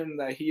reminded him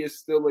that he is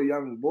still a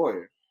young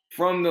boy.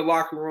 From the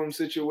locker room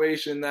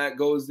situation that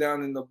goes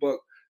down in the book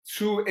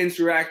to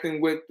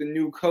interacting with the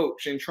new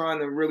coach and trying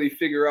to really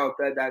figure out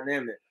that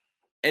dynamic.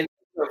 And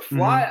the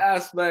fly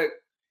aspect,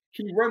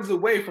 he runs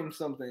away from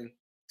something.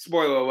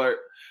 Spoiler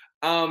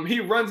alert. He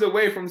runs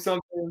away from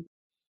something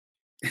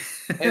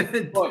in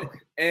the book.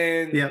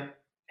 And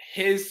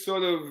his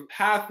sort of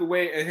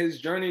pathway and his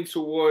journey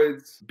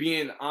towards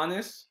being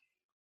honest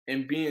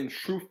and being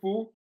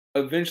truthful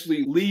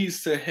eventually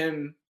leads to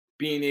him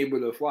being able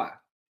to fly.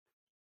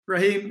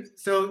 Raheem,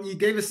 so you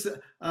gave us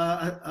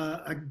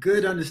a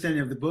good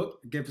understanding of the book.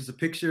 You gave us a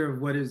picture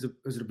of what is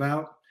it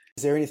about.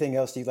 Is there anything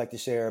else you'd like to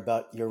share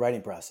about your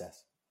writing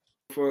process?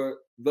 For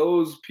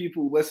those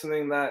people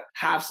listening that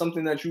have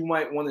something that you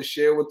might want to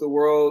share with the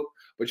world,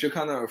 but you're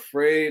kind of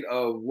afraid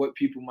of what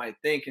people might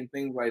think and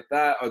things like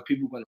that, or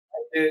people going to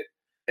like it.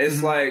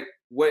 It's like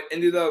what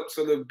ended up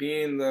sort of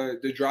being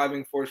the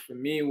driving force for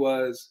me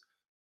was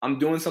I'm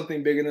doing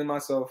something bigger than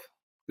myself.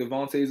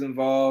 Devontae's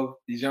involved,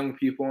 these young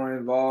people are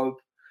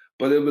involved,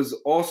 but it was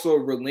also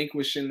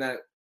relinquishing that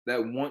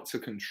want to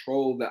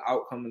control the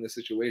outcome of the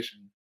situation.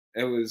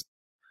 It was,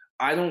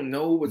 I don't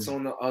know what's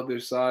on the other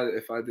side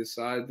if I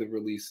decide to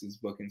release this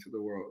book into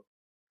the world.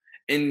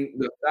 And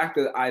the fact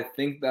that I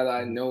think that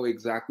I know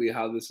exactly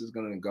how this is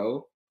going to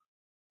go,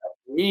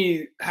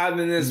 me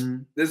having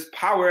this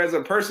power as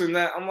a person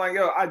that I'm like,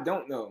 yo, I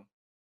don't know.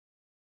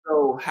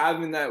 So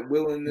having that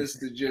willingness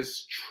to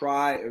just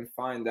try and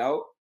find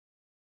out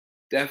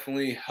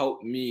definitely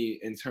helped me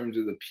in terms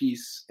of the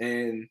peace,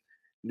 and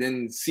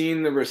then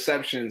seeing the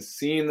reception,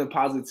 seeing the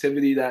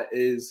positivity that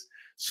is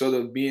sort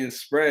of being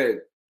spread.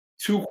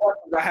 Two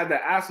questions I had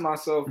to ask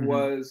myself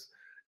was,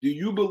 do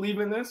you believe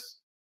in this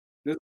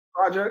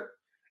project?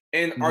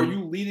 And are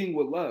you leading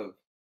with love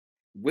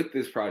with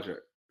this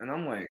project? And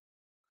I'm like,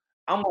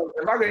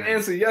 if I can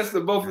answer yes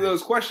to both of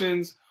those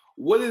questions,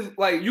 what is,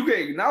 like, you can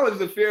acknowledge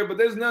the fear, but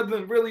there's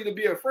nothing really to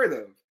be afraid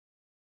of.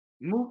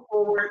 Move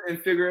forward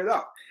and figure it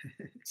out.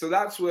 So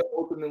that's what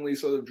ultimately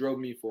sort of drove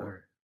me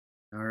forward.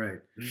 All right.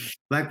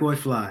 Black Boy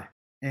Fly.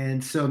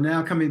 And so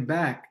now coming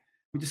back,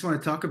 we just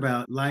want to talk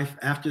about life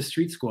after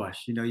street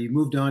squash. You know, you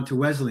moved on to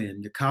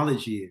Wesleyan, the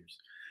college years.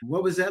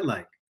 What was that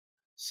like?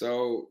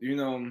 So, you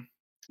know,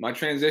 my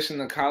transition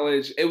to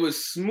college, it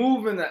was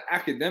smooth in the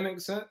academic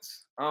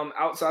sense.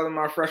 Outside of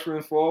my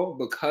freshman fall,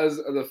 because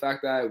of the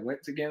fact that I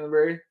went to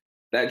Canterbury.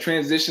 That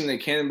transition to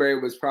Canterbury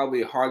was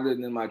probably harder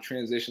than my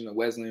transition to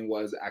Wesleyan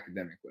was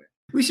academically.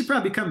 We should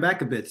probably come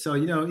back a bit. So,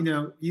 you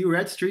know, you were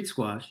at Street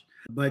Squash,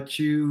 but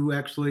you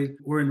actually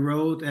were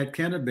enrolled at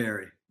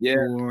Canterbury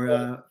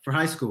for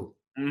high school.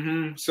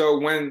 So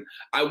when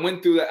I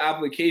went through the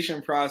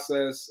application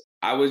process,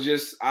 I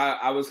was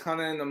kind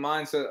of in the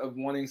mindset of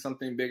wanting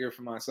something bigger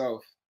for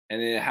myself.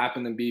 And it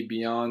happened to be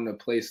beyond the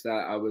place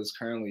that I was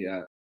currently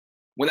at.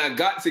 When I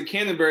got to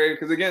Canterbury,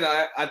 because again,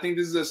 I think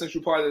this is a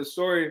central part of the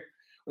story.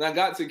 When I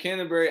got to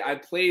Canterbury, I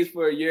played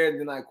for a year and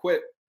then I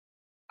quit.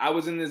 I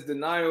was in this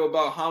denial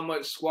about how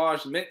much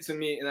squash meant to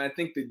me. And I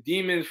think the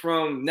demon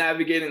from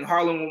navigating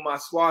Harlem with my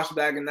squash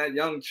bag and that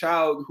young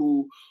child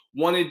who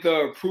wanted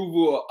the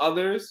approval of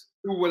others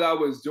through what I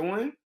was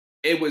doing,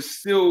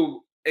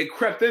 it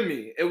crept in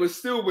me. It was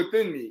still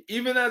within me.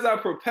 Even as I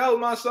propelled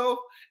myself,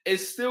 it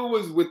still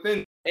was within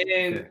me.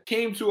 And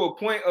came to a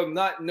point of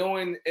not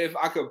knowing if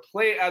I could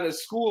play at a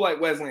school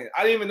like Wesleyan.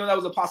 I didn't even know that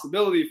was a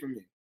possibility for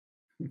me.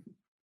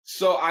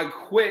 So I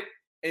quit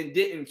and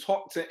didn't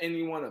talk to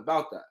anyone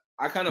about that.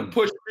 I kind of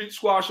pushed street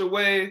squash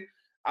away.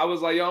 I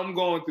was like, yo, I'm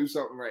going through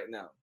something right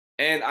now.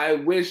 And I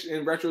wish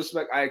in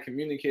retrospect I had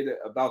communicated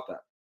about that.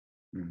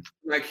 When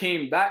I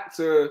came back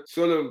to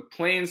sort of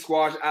playing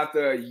squash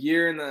after a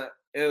year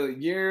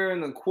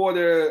and a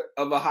quarter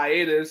of a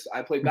hiatus,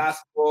 I played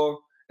basketball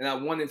and I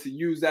wanted to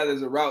use that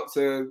as a route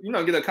to, you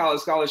know, get a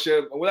college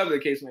scholarship or whatever the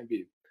case may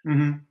be.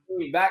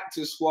 Coming back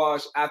to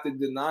squash after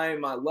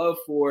denying my love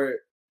for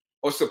it,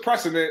 or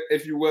suppressing it,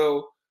 if you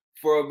will,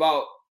 for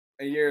about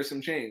a year or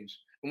some change.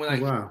 And when I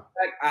came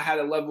back, I had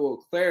a level of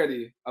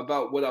clarity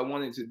about what I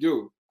wanted to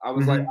do. I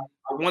was like,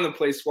 I want to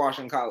play squash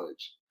in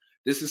college.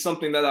 This is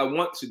something that I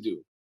want to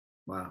do.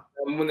 Wow.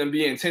 I'm going to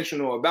be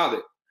intentional about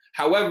it.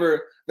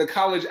 However, the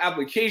college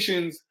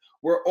applications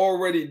were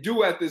already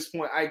due at this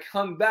point. I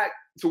come back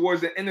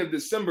towards the end of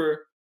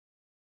December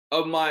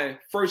of my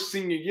first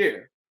senior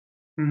year.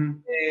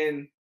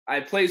 And I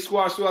played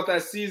squash throughout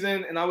that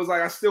season, and I was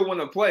like, I still want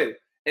to play.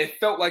 It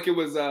felt like it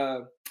was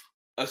a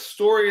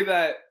story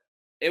that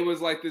it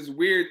was like this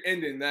weird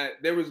ending, that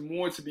there was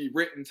more to be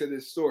written to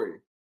this story.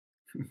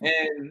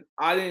 And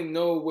I didn't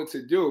know what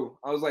to do.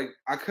 I was like,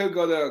 I could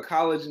go to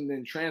college and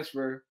then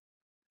transfer.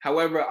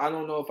 However, I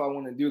don't know if I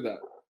want to do that.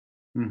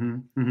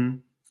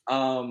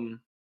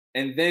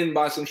 And then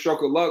by some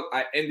stroke of luck,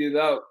 I ended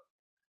up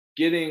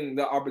getting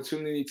the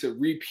opportunity to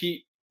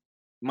repeat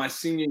my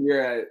senior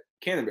year at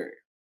Canterbury.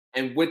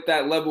 And with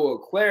that level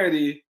of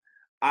clarity,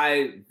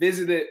 I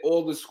visited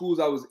all the schools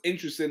I was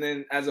interested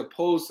in, as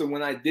opposed to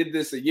when I did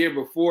this a year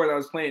before and I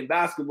was playing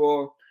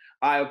basketball.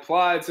 I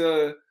applied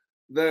to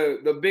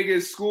the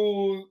biggest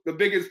schools, the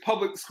biggest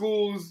public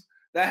schools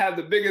that have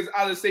the biggest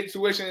out-of-state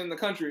tuition in the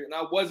country. And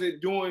I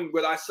wasn't doing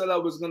what I said I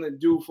was going to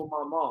do for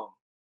my mom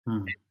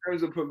in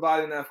terms of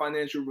providing that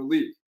financial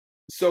relief.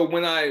 So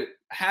when I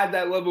had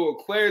that level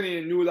of clarity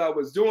and knew what I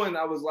was doing,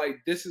 I was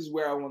like, this is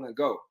where I want to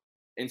go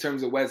in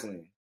terms of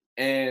Wesleyan.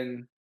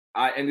 And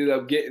I ended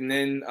up getting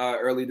in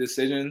early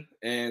decision.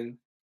 And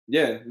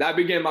yeah, that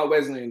began my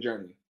Wesleyan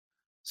journey.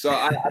 So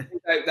I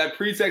think that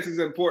pretext is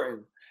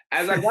important.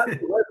 As I got to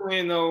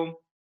Wesleyan, though,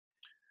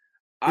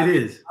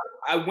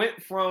 I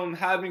went from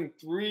having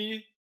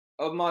 3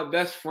 of my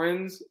best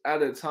friends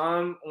at a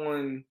time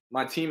on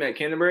my team at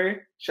Canterbury.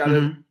 Shout out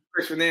to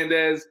Chris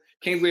Fernandez,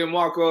 Kingsley and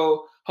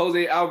Marco,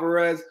 Jose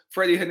Alvarez,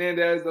 Freddie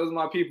Hernandez. Those are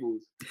my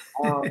peoples.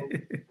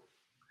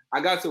 I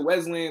got to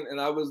Wesleyan,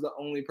 and I was the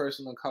only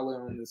person of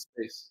color on this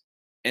space.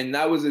 And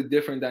that was a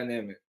different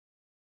dynamic.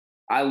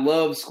 I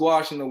love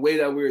squash in the way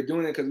that we were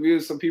doing it because we were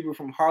some people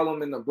from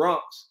Harlem and the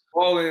Bronx.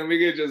 And we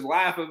could just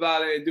laugh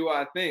about it and do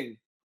our thing.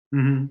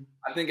 Mm-hmm.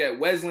 I think at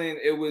Wesleyan,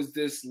 it was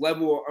this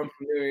level of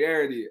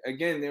unfamiliarity.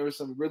 Again, there were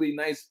some really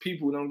nice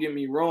people, don't get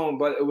me wrong,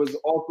 but it was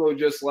also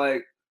just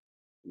like,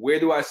 where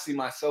do I see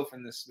myself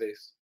in this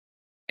space?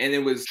 And it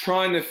was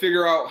trying to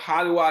figure out,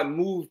 how do I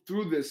move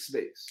through this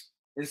space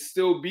and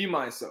still be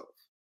myself?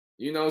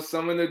 You know,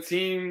 some of the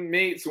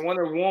teammates want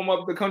to warm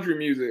up the country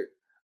music.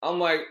 I'm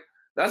like,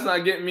 that's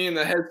not getting me in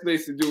the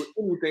headspace to do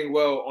anything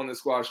well on the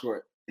squash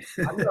court.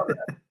 I know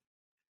that.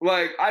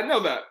 I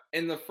know that.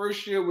 And the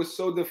first year was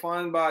so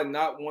defined by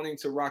not wanting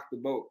to rock the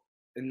boat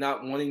and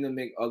not wanting to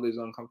make others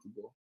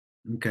uncomfortable.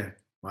 Okay.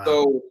 Wow.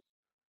 So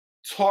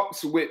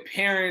talks with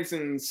parents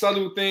and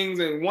subtle things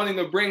and wanting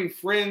to bring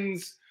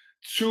friends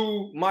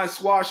to my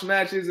squash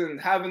matches and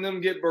having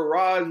them get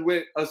barraged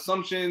with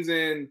assumptions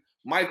and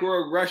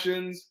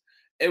microaggressions.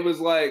 It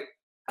was like,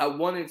 I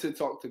wanted to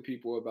talk to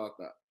people about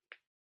that.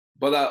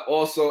 But I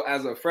also,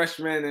 as a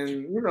freshman and,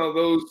 you know,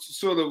 those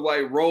sort of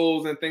like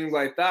roles and things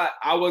like that,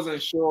 I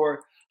wasn't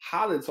sure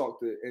how to talk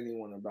to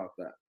anyone about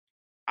that.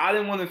 I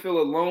didn't want to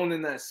feel alone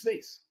in that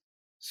space.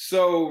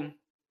 So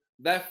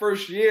that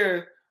first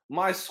year,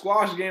 my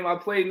squash game, I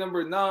played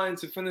number 9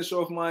 to finish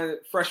off my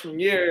freshman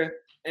year.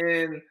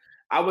 And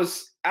I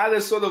was at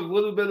a sort of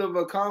little bit of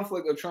a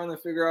conflict of trying to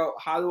figure out,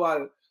 how do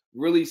I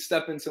really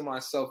step into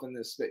myself in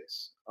this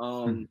space?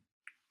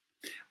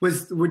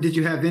 Did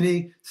you have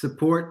any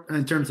support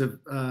in terms of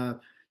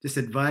just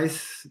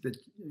advice that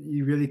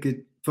you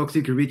really folks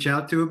you could reach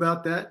out to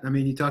about that? I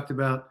mean, you talked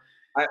about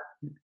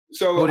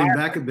holding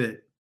back a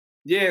bit.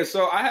 Yeah,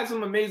 so I had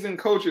some amazing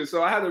coaches.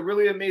 So I had a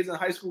really amazing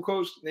high school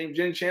coach named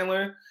Jen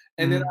Chandler.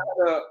 And then I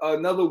had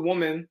another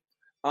woman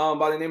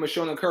by the name of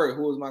Shona Curry,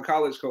 who was my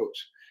college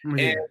coach. Mm-hmm.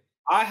 And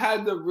I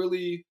had to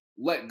really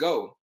let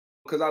go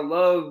because I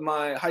loved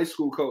my high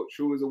school coach,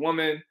 who was a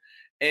woman.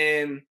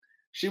 And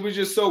she was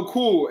just so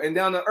cool and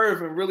down to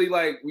earth, and really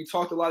we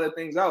talked a lot of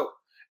things out.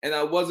 And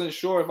I wasn't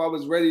sure if I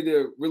was ready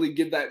to really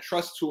give that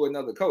trust to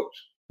another coach.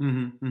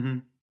 Mm-hmm, mm-hmm.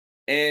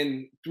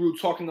 And through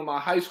talking to my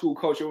high school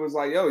coach, it was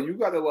like, yo, you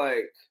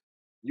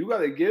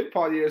gotta give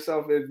part of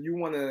yourself if you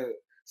want to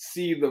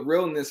see the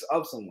realness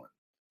of someone.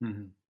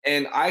 Mm-hmm.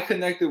 And I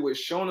connected with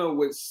Shona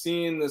with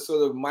seeing the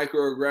sort of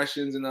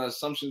microaggressions and the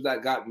assumptions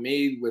that got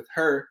made with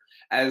her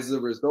as a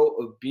result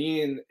of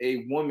being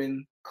a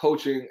woman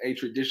coaching a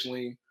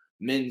traditionally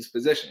men's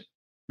position.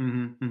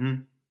 Mm-hmm,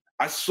 mm-hmm.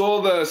 I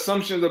saw the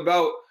assumptions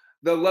about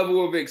the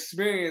level of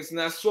experience,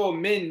 and I saw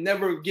men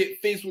never get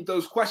faced with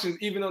those questions,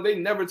 even though they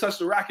never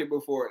touched a racket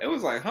before. It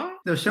was like, huh?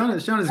 No,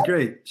 Shona's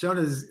great. Shona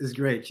is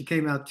great. She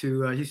came out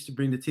to used to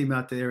bring the team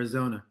out to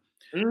Arizona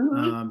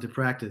to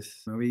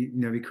practice.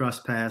 We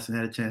crossed paths and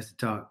had a chance to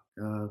talk.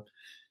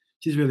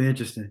 She's really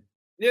interesting.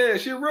 Yeah,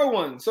 she's a real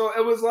one. So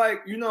it was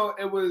like,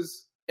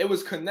 it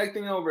was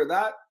connecting over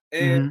that.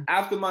 And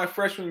after my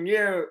freshman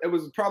year, it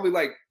was probably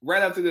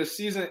right after the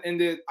season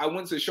ended, I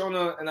went to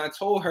Shona and I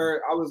told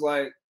her, I was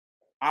like,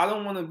 I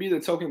don't want to be the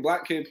token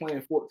black kid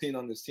playing 14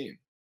 on this team.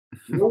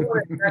 No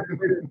one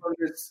graduated from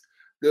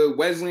the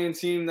Wesleyan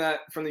team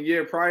from the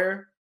year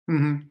prior.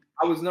 Mm-hmm.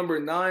 I was number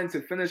 9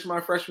 to finish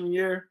my freshman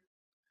year.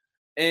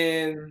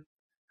 And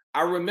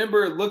I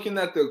remember looking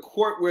at the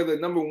court where the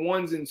number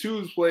 1s and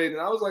 2s played,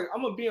 and I was like,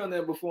 I'm going to be on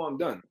there before I'm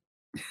done.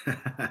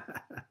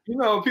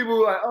 People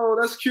were like, oh,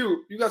 that's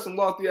cute. You got some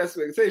lofty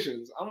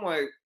expectations. I'm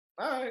like,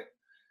 all right.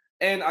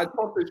 And I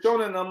talked to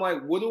Shona, and I'm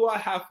like, what do I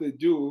have to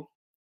do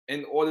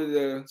in order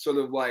to sort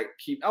of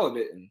keep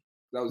elevating?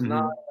 I was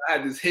not. I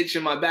had this hitch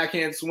in my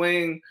backhand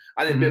swing.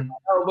 I didn't bend my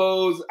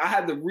elbows. I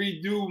had to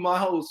redo my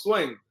whole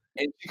swing.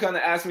 And she kind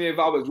of asked me if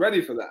I was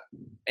ready for that.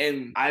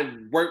 And I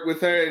worked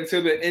with her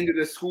until the end of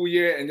the school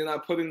year, and then I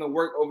put in the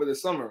work over the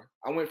summer.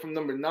 I went from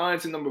number 9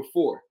 to number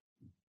 4.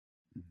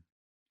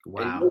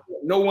 Wow.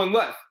 No one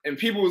left. And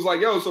people was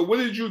like, yo, so what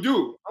did you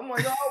do? I'm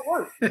like, oh, I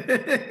worked.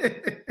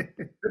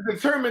 The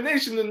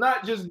determination to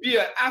not just be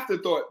an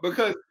afterthought,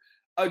 because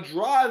a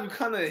drive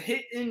kind of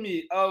hit in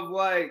me of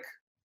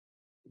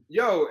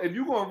yo, if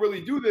you're going to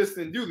really do this,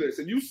 then do this.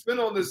 If you spend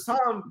all this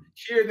time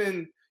here,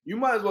 then you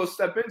might as well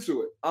step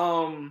into it.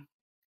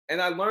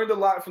 And I learned a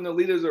lot from the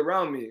leaders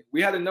around me.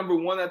 We had a number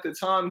 1 at the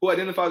time who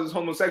identifies as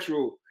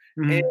homosexual.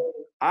 And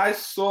I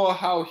saw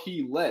how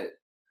he led.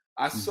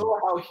 I saw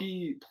how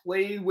he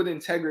played with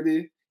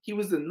integrity. He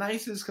was the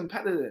nicest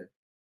competitor,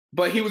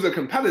 but he was a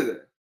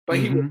competitor, but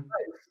he was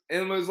nice.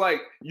 And it was like,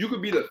 you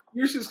could be the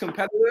fiercest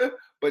competitor,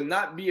 but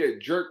not be a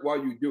jerk while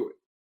you do it.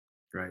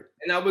 Right.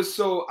 And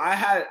I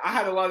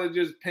had a lot of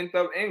just pent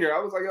up anger. I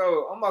was like,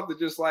 oh, I'm about to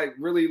just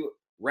really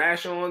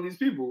rash on these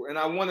people. And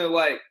I want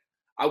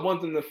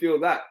them to feel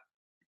that.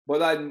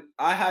 But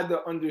I had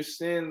to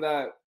understand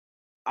that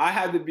I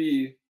had to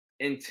be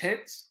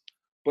intense,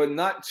 but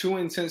not too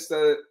intense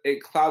that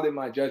it clouded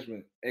my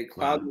judgment. It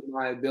clouded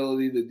my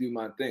ability to do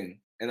my thing.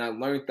 And I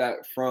learned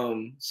that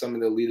from some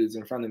of the leaders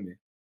in front of me.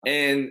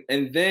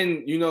 And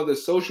then, you know, the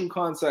social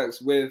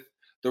context with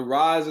the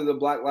rise of the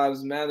Black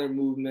Lives Matter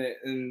movement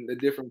and the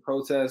different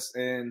protests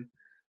and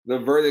the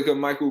verdict of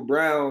Michael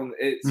Brown,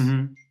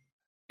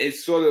 it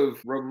sort of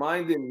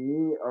reminded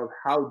me of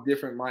how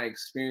different my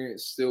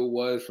experience still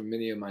was from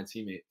many of my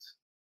teammates.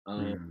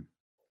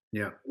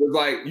 Yeah. It was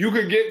like you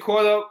could get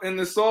caught up in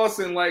the sauce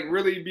and like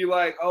really be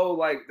like, oh,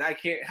 like that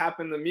can't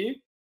happen to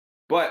me.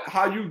 But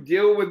how you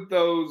deal with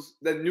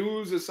the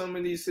news of some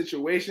of these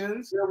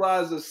situations,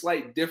 realize a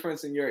slight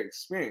difference in your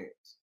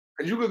experience.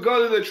 Because you could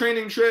go to the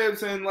training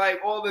trips and like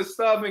all this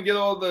stuff and get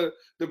all the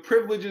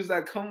privileges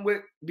that come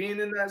with being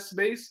in that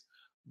space.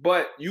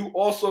 But you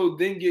also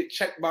then get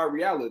checked by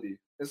reality.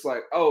 It's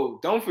like, oh,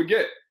 don't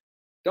forget,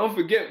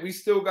 we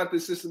still got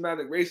this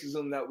systematic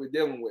racism that we're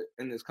dealing with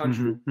in this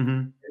country,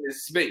 in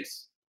this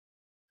space.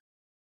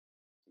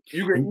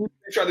 You can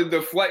try to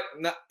deflect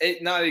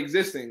it not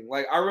existing.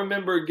 Like I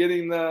remember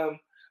getting the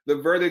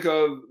verdict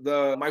of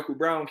the Michael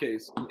Brown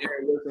case.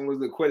 Aaron Wilson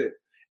was acquitted,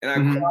 and I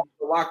cried in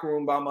the locker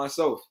room by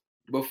myself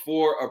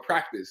before a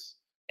practice,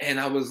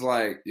 and I was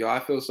like, "Yo, I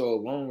feel so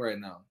alone right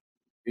now,"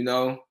 you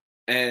know.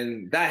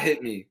 And that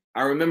hit me.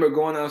 I remember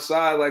going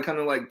outside, like kind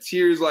of like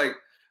tears, like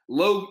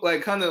low,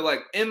 like kind of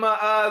like in my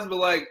eyes, but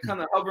like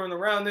kind of hovering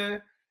around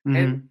there.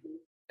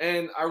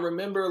 And I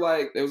remember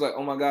like it was like,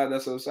 "Oh my God,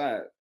 that's so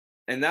sad."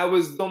 And that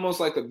was almost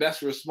like the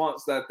best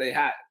response that they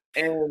had.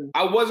 And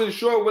I wasn't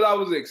sure what I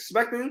was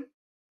expecting,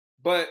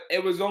 but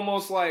it was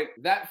almost like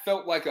that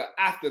felt like an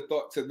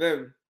afterthought to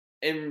them.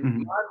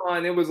 In my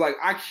mind, it was like,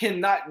 I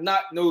cannot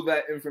not know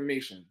that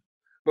information.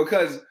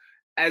 Because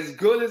as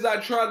good as I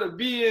try to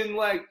be, and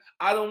like,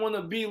 I don't want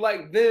to be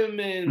like them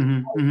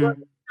and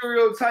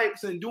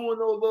stereotypes and doing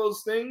all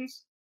those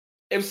things.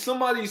 If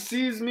somebody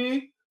sees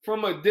me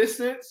from a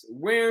distance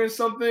wearing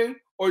something,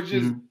 or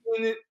just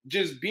doing it,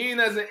 just being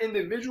as an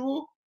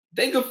individual,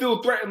 they could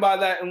feel threatened by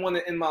that and want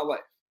to end my life.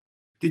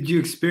 Did you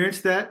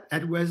experience that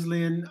at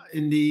Wesleyan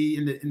in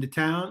the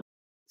town?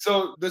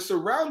 So the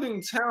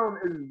surrounding town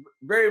is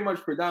very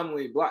much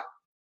predominantly Black.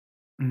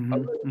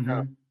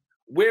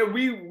 Where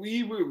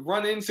we would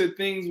run into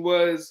things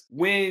was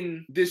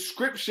when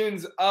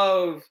descriptions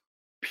of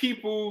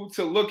people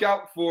to look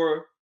out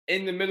for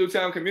in the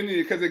Middletown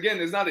community, because again,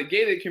 it's not a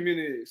gated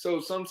community.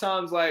 So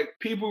sometimes like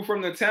people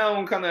from the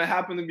town kind of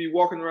happen to be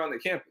walking around the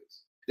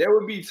campus. There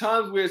would be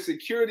times where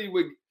security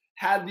would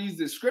have these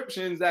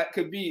descriptions that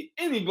could be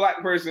any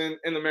Black person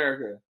in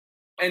America.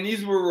 And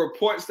these were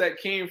reports that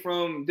came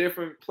from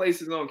different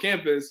places on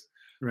campus.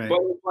 Right. But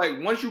like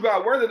once you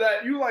got word of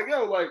that, you like,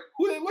 yo, like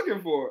who are they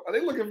looking for? Are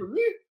they looking for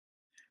me?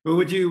 Well,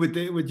 would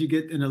you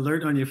get an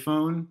alert on your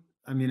phone?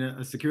 I mean,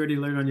 a security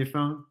alert on your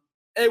phone?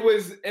 It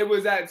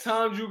was at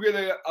times you get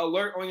an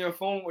alert on your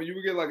phone, or you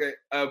would get like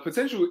a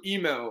potential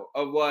email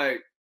of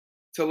like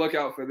to look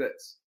out for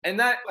this. And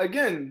that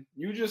again,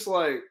 you just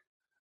like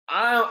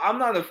I'm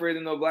not afraid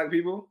of no Black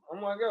people.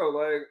 I'm like, oh,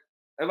 like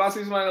if I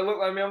see somebody that look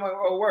like me, I'm like,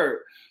 oh,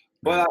 word.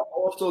 But I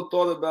also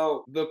thought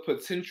about the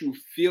potential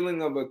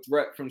feeling of a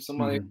threat from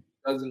somebody who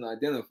doesn't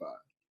identify.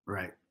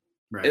 Right.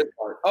 It's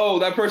like, oh,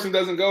 that person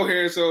doesn't go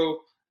here,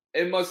 so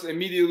it must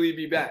immediately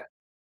be bad.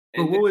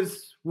 But what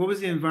was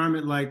the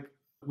environment like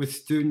with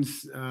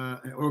students,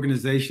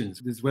 organizations?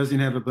 Does Wesleyan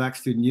have a Black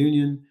student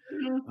union?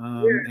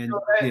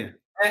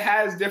 It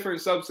has different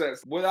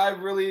subsets. What I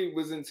really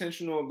was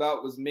intentional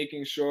about was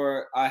making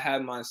sure I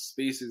had my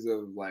spaces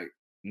of like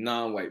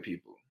non-white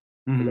people.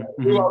 I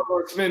was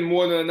going to spend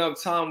more than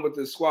enough time with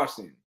the squash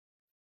team.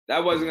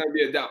 That wasn't going to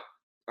be a doubt.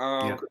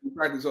 Because we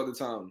practice all the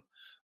time.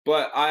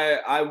 But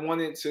I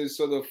wanted to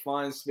sort of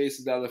find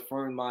spaces that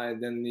affirmed my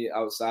identity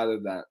outside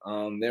of that.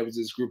 There was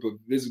this group of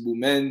visible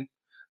men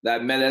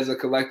that met as a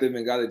collective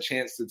and got a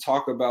chance to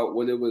talk about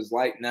what it was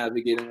like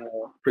navigating a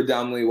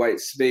predominantly white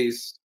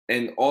space,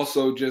 and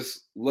also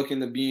just looking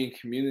to be in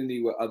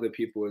community with other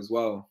people as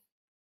well.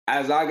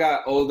 As I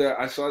got older,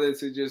 I started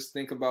to just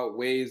think about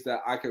ways that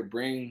I could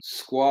bring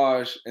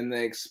squash and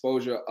the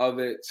exposure of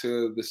it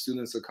to the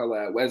students of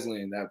color at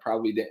Wesleyan that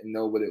probably didn't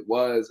know what it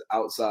was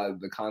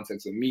outside the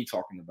context of me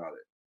talking about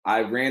it.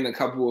 I ran a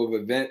couple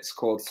of events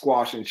called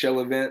Squash and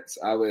Chill events.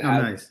 I would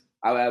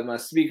have my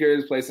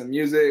speakers play some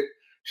music.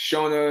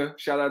 Shona,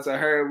 shout out to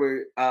her,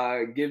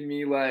 would give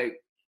me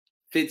like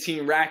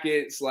 15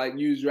 rackets, like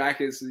used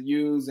rackets to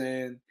use,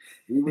 and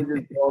we would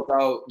just go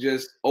about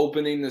just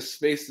opening the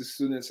space to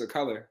students of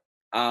color.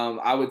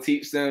 I would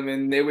teach them,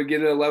 and they would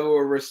get a level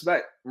of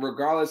respect,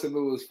 regardless if it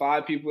was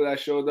 5 people that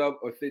showed up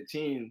or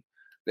 15.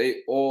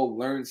 They all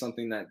learned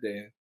something that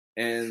day,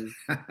 and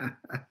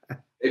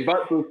they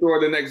butt to the store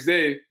the next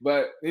day.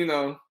 But you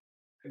know,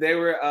 they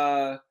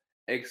were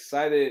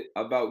excited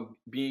about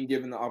being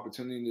given the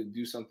opportunity to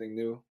do something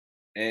new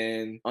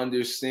and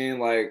understand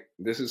like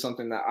this is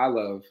something that I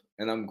love,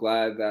 and I'm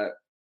glad that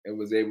it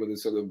was able to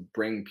sort of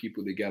bring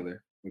people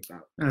together with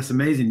that. That's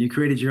amazing. You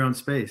created your own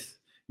space,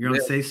 your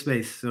own safe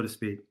space, so to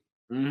speak.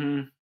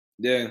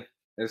 Yeah,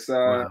 it's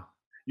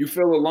you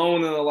feel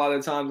alone in a lot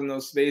of times in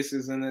those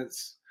spaces, and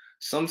it's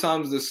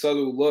sometimes the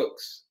subtle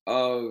looks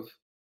of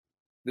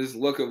this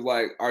look of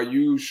like, are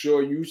you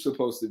sure you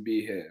supposed to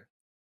be here?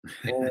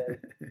 And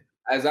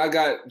as I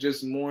got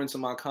just more into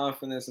my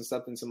confidence and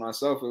stepped into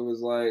myself, it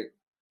was like,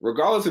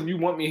 regardless if you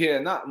want me here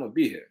or not, I'm gonna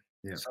be here.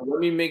 Yeah. So let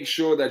me make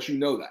sure that you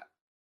know that.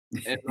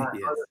 And my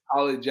Yes.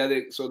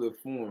 unapologetic sort of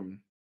form,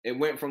 it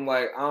went from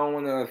like, I don't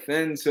want to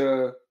offend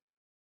to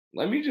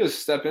let me just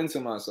step into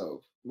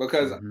myself.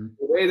 Because Mhm.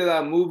 the way that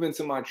I move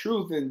into my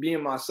truth and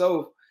being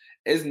myself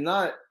is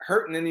not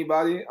hurting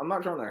anybody. I'm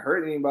not trying to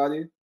hurt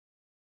anybody.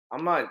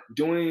 I'm not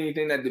doing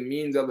anything that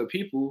demeans other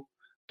people,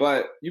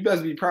 but you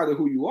best be proud of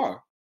who you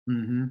are.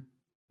 Mhm.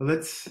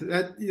 Well,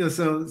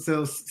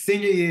 so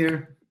senior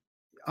year,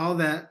 all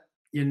that,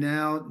 you're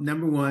now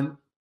number one,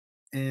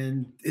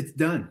 and it's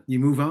done. You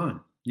move on.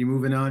 You're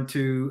moving on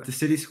to the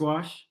City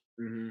Squash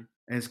Hmm.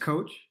 as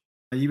coach.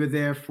 You were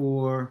there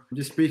for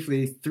just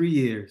briefly 3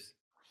 years,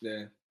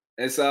 Yeah.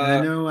 It's and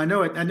I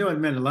know it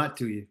meant a lot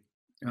to you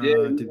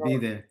yeah, to be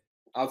there.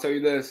 I'll tell you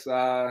this.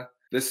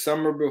 The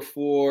summer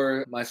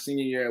before my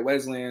senior year at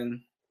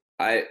Wesleyan,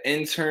 I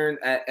interned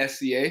at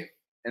SCA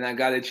and I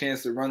got a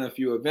chance to run a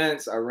few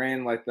events. I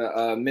ran like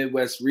the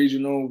Midwest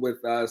Regional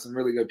with some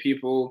really good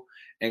people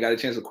and got a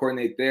chance to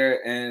coordinate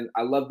there. And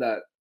I love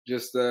that.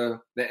 Just the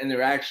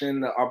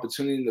interaction, the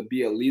opportunity to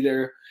be a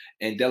leader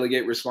and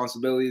delegate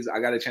responsibilities. I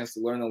got a chance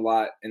to learn a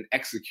lot and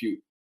execute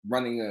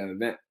running an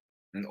event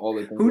and all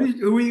the things.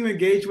 Who were you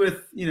engaged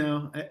with?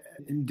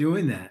 In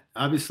doing that.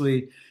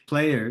 Obviously,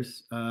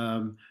 players,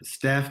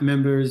 staff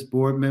members,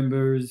 board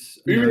members.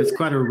 It's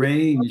quite a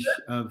range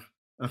of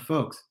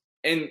folks.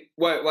 And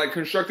what, like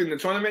constructing the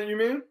tournament? You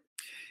mean?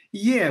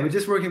 Yeah, but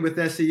just working with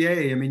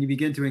SCA, I mean, you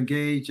begin to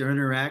engage or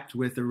interact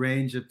with a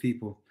range of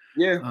people.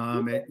 Yeah.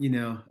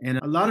 And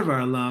a lot of our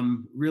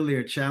alum really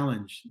are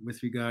challenged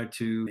with regard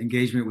to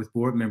engagement with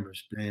board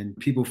members and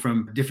people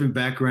from different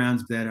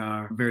backgrounds that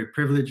are very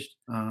privileged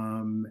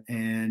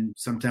and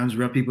sometimes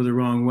rub people the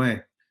wrong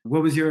way.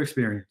 What was your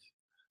experience?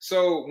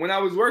 So when I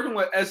was working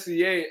with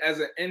SCA as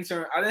an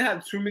intern, I didn't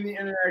have too many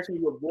interactions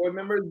with board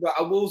members, but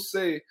I will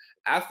say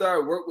after I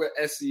worked with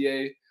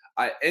SCA,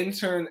 I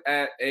interned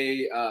at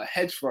a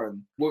hedge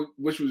fund,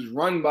 which was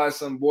run by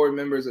some board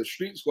members of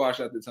Street Squash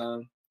at the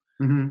time.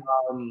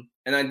 Mm-hmm.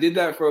 And I did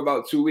that for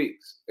about 2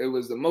 weeks. It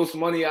was the most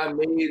money I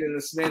made in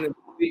the span of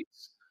 2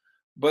 weeks.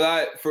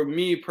 But for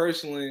me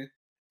personally,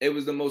 it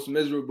was the most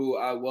miserable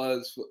I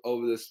was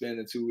over the span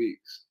of 2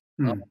 weeks.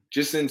 Mm-hmm.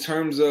 Just in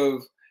terms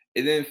of,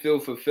 it didn't feel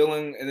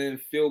fulfilling. It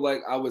didn't feel like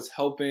I was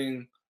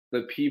helping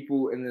the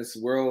people in this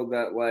world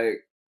that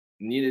like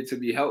needed to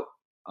be helped.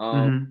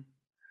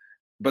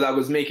 But I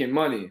was making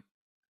money.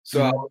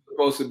 So I was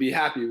supposed to be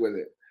happy with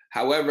it.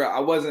 However, I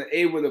wasn't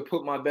able to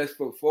put my best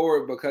foot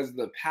forward because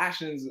the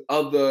passions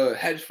of the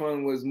hedge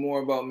fund was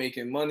more about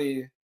making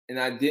money, and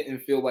I didn't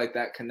feel like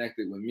that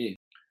connected with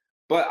me.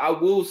 But I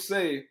will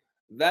say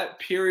that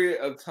period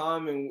of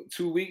time in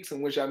 2 weeks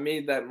in which I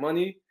made that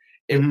money,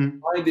 it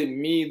reminded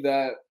me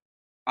that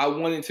I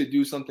wanted to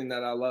do something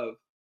that I love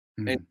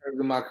in terms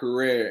of my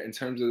career, in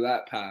terms of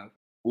that path.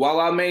 While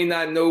I may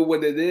not know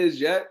what it is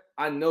yet,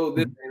 I know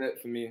this ain't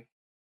it for me.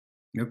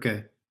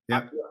 Okay.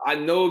 Yeah. I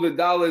know the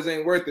dollars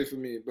ain't worth it for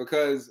me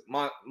because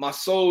my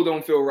soul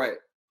don't feel right.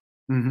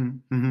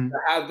 To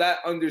have that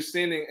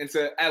understanding and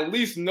to at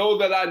least know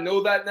that I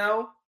know that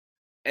now,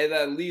 it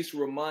at least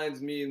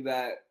reminds me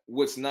that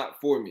what's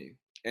not for me,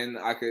 and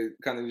I could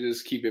kind of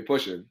just keep it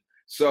pushing.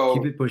 So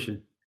keep it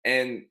pushing.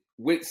 And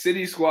with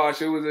City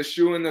Squash, it was a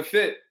shoe in the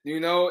fit.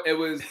 It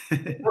was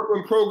the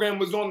Brooklyn program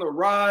was on the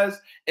rise.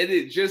 It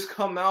had just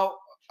come out.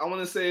 I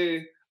want to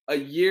say a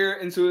year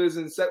into its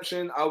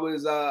inception,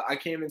 I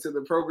came into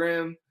the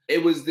program.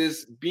 It was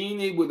this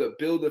being able to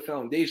build a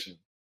foundation.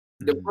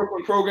 The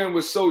Brooklyn program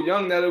was so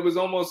young that it was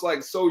almost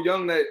like so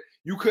young that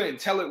you couldn't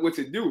tell it what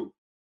to do.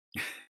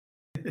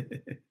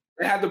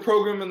 They had the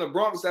program in the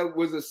Bronx that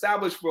was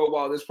established for a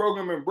while. This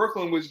program in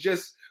Brooklyn was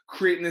just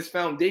creating its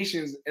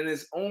foundations and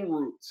its own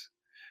roots.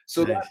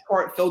 So that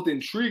part felt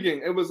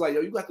intriguing. It was like,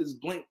 yo, you got this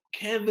blank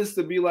canvas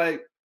to be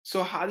like,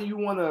 so how do you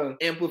want to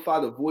amplify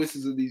the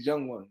voices of these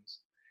young ones?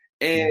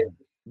 And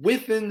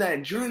within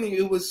that journey,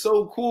 it was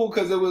so cool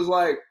because it was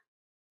like,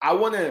 I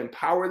want to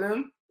empower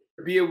them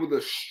to be able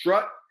to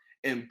strut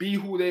and be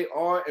who they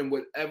are in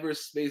whatever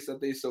space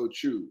that they so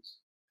choose.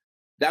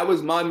 That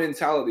was my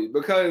mentality,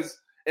 because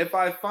if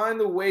I find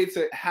a way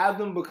to have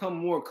them become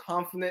more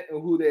confident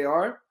in who they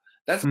are,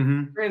 that's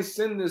going to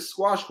transcend this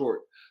squash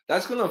court.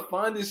 That's going to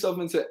find itself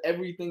into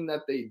everything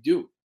that they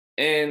do.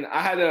 And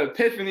I had an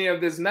epiphany of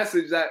this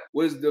message that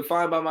was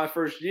defined by my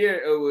first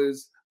year. It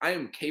was, I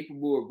am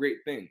capable of great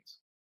things.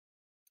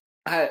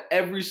 I had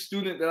every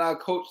student that I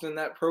coached in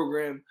that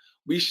program,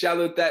 we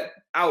shouted that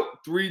out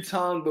 3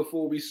 times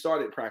before we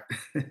started practice.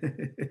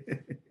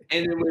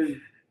 And it was,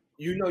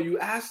 you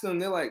ask them,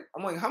 they're like,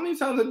 I'm like, how many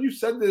times have you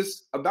said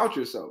this about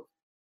yourself?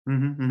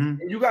 And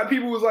you got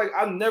people who's like,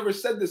 I've never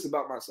said this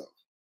about myself.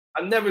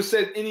 I've never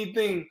said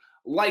anything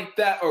like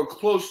that or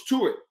close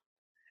to it.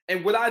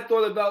 And what I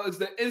thought about is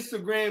the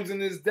Instagrams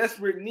and this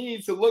desperate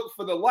need to look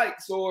for the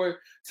likes or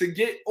to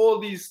get all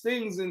these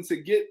things and to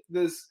get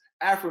this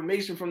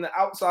affirmation from the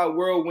outside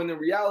world when in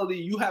reality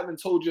you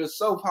haven't told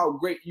yourself how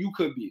great you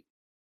could be.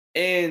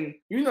 And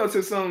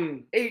to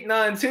some 8,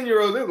 9,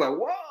 10-year-olds, they're like,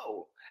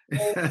 whoa.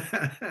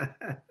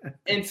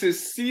 And to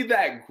see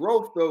that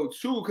growth though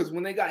too, because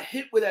when they got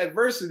hit with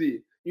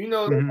adversity, they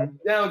got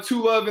down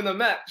 2-love in the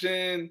match,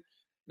 and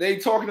they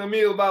talking to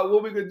me about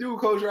what we could do,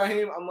 Coach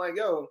Raheem. I'm like,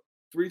 yo,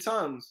 3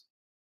 times.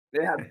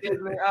 They have kids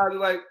in their eyes, they're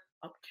like,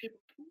 I'm capable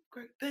of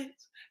great things.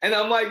 And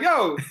I'm like,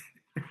 yo,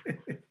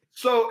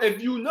 so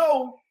if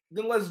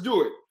then let's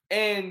do it.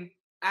 And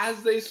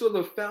as they sort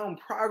of found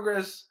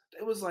progress,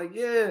 it was like,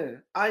 yeah,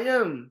 I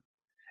am.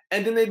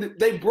 And then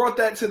they brought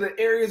that to the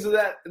areas of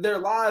their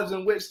lives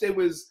in which they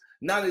was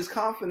not as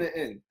confident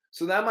in.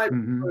 So that might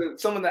be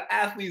some of the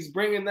athletes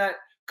bringing that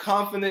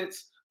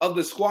confidence of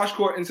the squash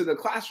court into the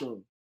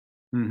classroom.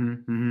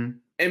 And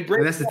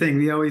that's the thing.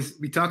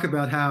 We talk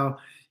about how,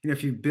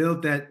 if you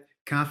build that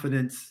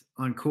confidence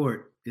on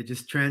court, it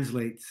just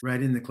translates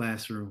right in the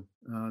classroom.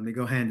 They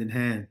go hand in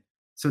hand.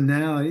 So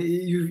now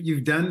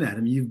you've done that.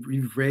 I mean,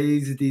 you've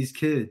raised these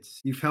kids.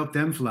 You've helped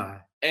them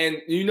fly. And,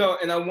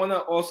 and I want to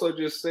also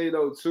just say,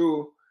 though,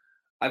 too,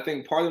 I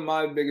think part of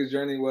my biggest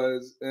journey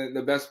was,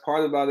 the best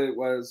part about it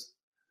was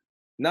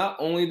not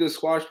only the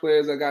squash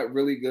players that got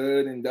really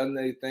good and done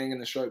their thing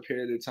in a short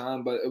period of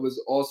time, but it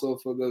was also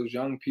for those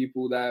young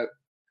people that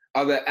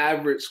are the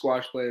average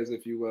squash players,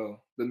 if you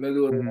will, the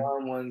middle of the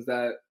line ones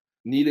that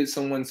needed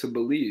someone to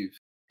believe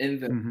in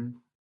them.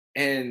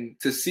 And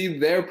to see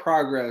their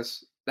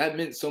progress, that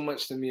meant so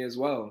much to me as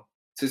well.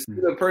 To see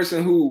the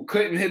person who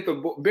couldn't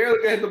barely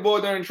could hit the ball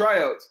during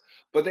tryouts,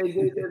 but they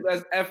did their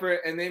best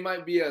effort, and they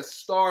might be a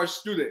star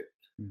student,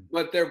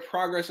 but their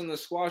progress on the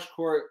squash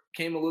court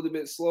came a little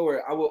bit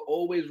slower. I will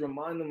always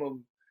remind them of,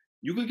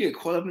 you could get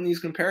caught up in these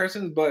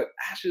comparisons, but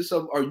ask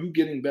yourself, are you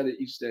getting better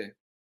each day?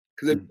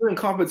 Because if you're in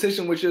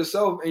competition with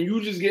yourself and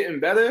you just getting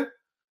better,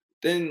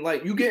 then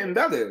you getting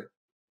better.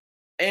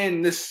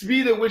 And the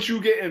speed at which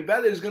you getting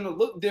better is going to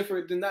look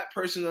different than that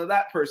person or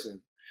that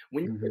person.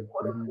 When you get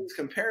caught up in these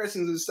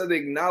comparisons instead of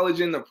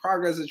acknowledging the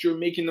progress that you're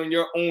making on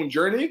your own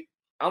journey,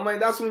 I'm like,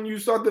 that's when you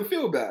start to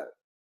feel bad.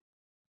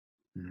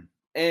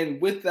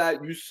 And with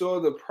that, you saw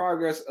the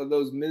progress of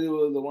those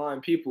middle of the line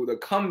people to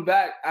come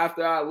back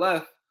after I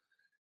left,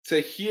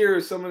 to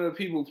hear some of the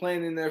people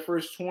playing in their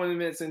first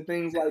tournaments and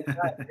things like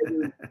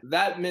that.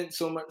 That meant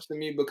so much to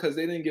me because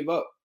they didn't give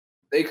up.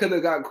 They could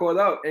have got caught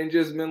up and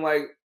just been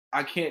like,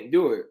 I can't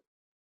do it.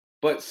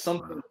 But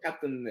something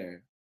kept them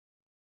there.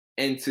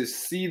 And to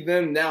see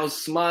them now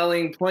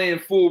smiling, playing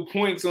full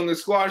points on the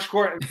squash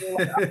court,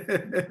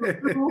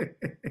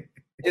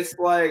 it's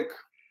like,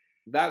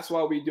 that's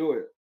why we do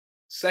it.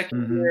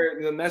 Second year,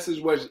 the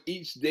message was,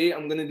 each day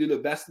I'm going to do the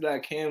best that I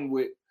can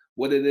with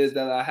what it is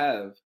that I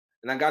have.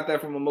 And I got that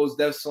from a Mos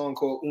Def song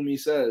called Umi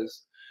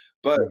Says.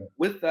 But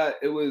with that,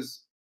 it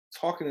was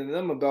talking to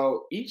them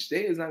about each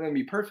day is not going to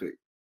be perfect.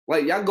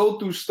 Like, y'all go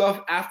through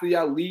stuff after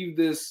y'all leave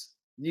these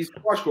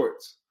squash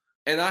courts.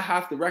 And I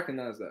have to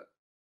recognize that.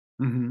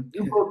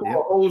 You go through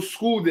a whole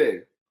school day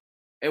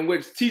in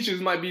which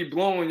teachers might be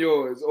blowing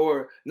yours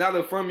or not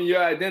affirming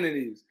your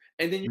identities.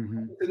 And then you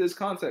come into this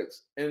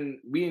context, and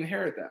we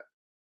inherit that.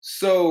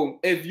 So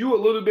if you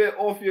a little bit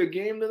off your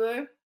game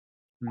today,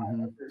 I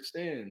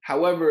understand.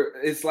 However,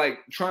 it's like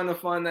trying to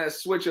find that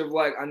switch of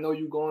like, I know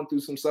you're going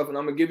through some stuff and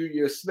I'm going to give you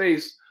your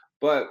space,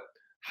 but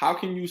how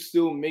can you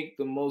still make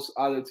the most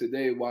out of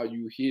today while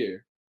you're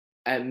here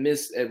and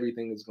miss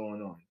everything that's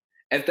going on?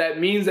 If that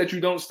means that you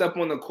don't step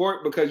on the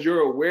court because you're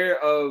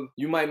aware of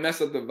you might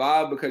mess up the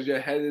vibe because your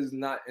head is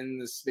not in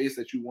the space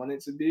that you want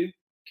it to be,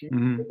 can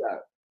you do that?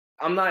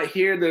 I'm not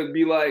here to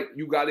be like,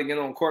 you got to get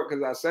on court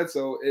because I said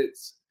so.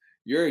 It's,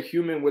 you're a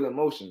human with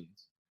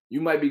emotions. You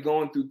might be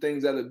going through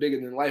things that are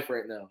bigger than life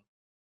right now.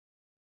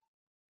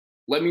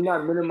 Let me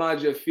not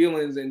minimize your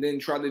feelings and then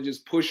try to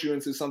just push you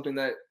into something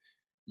that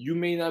you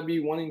may not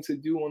be wanting to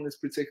do on this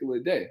particular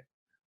day.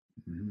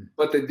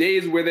 But the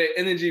days where their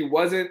energy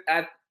wasn't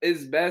at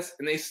its best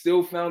and they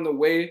still found a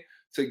way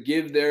to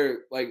give their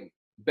like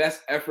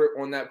best effort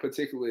on that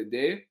particular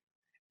day,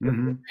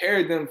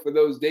 prepared them for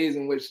those days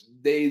in which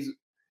they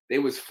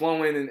was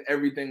flowing and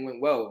everything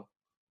went well,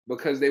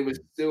 because they were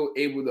still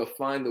able to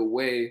find a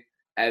way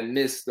and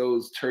miss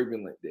those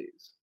turbulent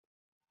days.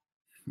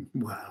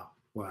 Wow.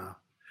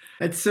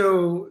 That's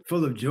so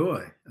full of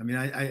joy. I mean,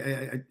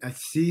 I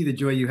see the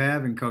joy you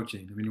have in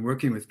coaching. I mean,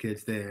 working with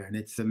kids there, and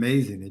it's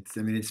amazing.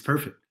 It's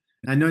perfect.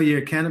 I know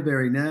you're at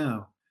Canterbury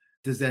now.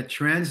 Does that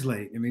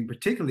translate? I mean,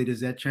 particularly, does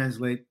that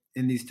translate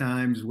in these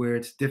times where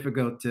it's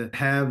difficult to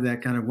have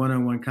that kind of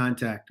one-on-one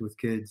contact with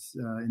kids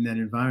in that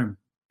environment?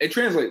 It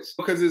translates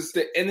because it's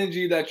the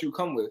energy that you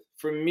come with.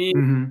 For me,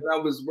 when I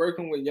was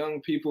working with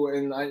young people,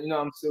 and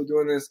I'm still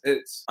doing this,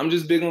 I'm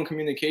just big on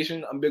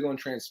communication. I'm big on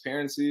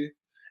transparency.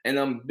 And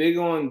I'm big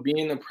on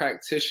being a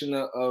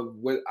practitioner of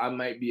what I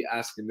might be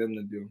asking them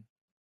to do.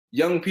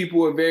 Young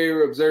people are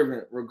very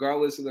observant,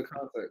 regardless of the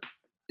context.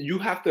 You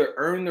have to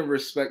earn the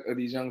respect of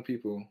these young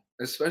people,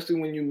 especially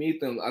when you meet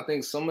them. I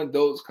think some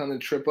adults kind of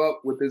trip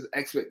up with this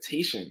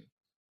expectation.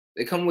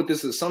 They come with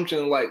this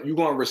assumption like, you're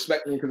going to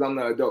respect me because I'm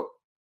the adult.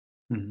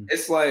 Mm-hmm.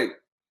 It's like,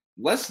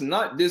 let's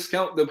not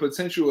discount the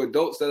potential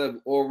adults that have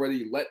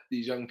already let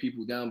these young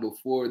people down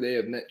before they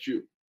have met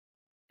you,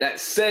 that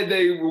said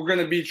they were going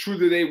to be true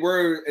to their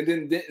word and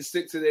then didn't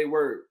stick to their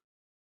word.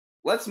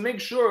 Let's make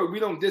sure we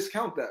don't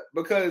discount that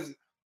because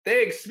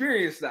they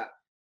experienced that.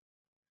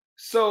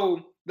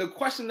 So the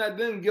question that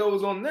then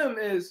goes on them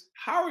is,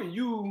 how are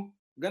you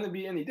going to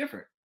be any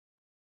different?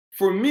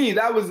 For me,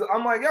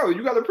 I'm like, yo,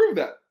 you got to prove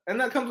that. And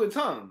that comes with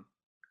time.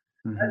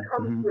 Mm-hmm. That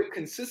comes with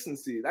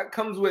consistency. That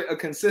comes with a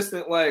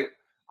consistent, like,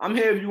 I'm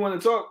here if you want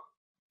to talk,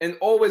 and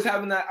always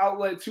having that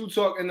outlet to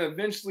talk. And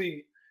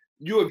eventually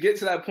you will get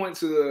to that point,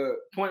 to the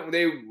point where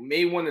they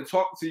may want to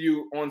talk to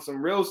you on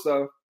some real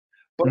stuff,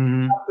 but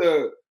you have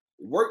to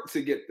work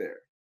to get there.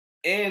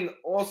 And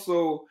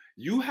also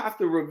you have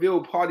to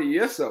reveal part of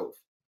yourself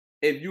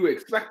if you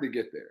expect to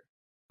get there,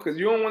 because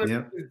you don't want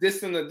to be this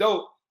distant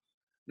adult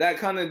that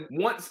kind of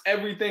wants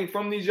everything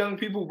from these young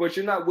people, but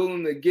you're not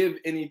willing to give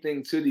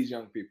anything to these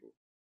young people.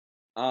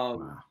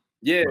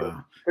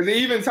 Yeah, because they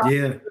even talked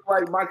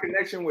like my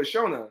connection with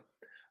Shona.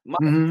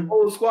 My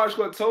old squash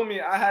coach told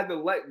me I had to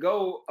let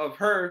go of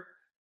her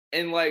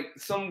in like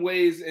some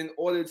ways in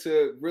order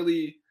to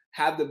really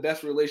have the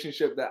best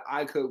relationship that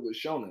I could with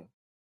Shona.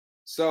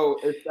 So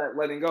it's that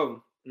letting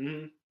go.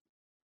 Mm-hmm.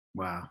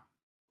 Wow,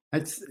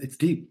 it's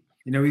deep.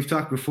 You know, we've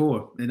talked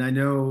before, and I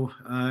know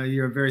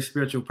you're a very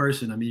spiritual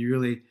person. I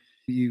mean,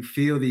 you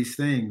feel these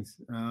things.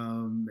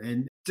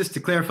 And just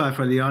to clarify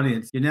for the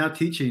audience, you're now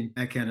teaching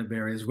at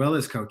Canterbury as well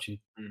as coaching,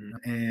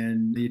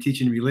 and you're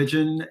teaching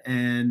religion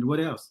and what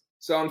else?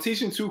 So I'm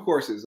teaching 2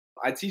 courses.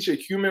 I teach a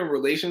human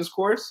relations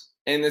course,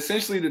 and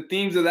essentially the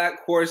themes of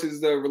that course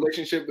is the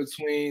relationship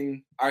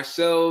between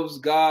ourselves,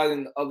 God,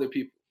 and other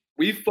people.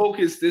 We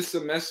focus this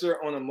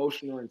semester on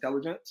emotional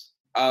intelligence.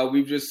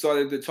 We've just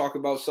started to talk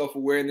about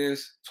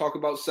self-awareness, talk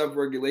about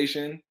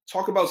self-regulation,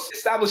 talk about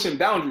establishing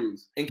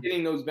boundaries and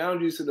getting those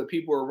boundaries to the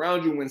people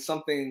around you when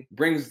something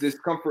brings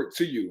discomfort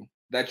to you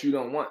that you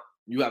don't want.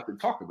 You have to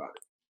talk about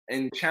it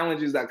and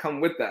challenges that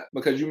come with that,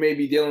 because you may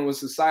be dealing with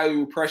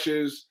societal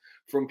pressures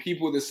from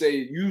people to say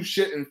you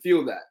shouldn't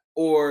feel that,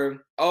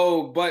 or,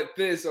 oh, but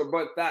this or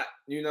but that,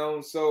 you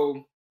know?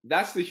 So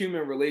that's the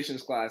human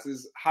relations class,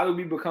 is how do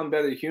we become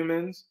better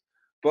humans?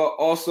 But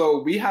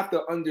also we have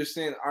to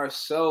understand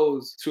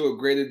ourselves to a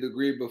greater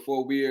degree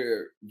before we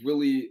are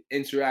really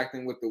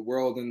interacting with the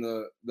world in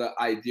the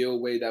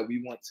ideal way that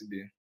we want to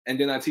be. And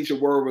then I teach a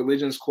world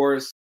religions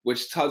course,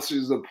 which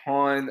touches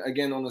upon,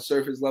 again, on the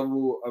surface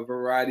level, a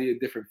variety of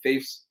different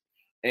faiths.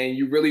 And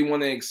you really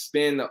want to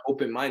expand the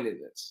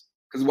open-mindedness.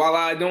 Because while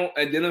I don't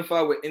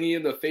identify with any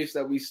of the faiths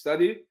that we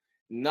study,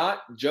 not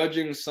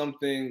judging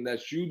something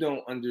that you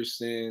don't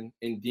understand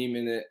and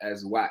deeming it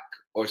as whack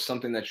or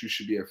something that you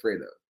should be afraid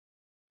of.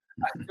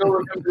 I still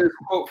remember this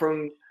quote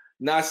from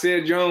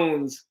Nasir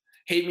Jones,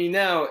 "Hate me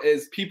now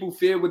as people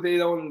fear what they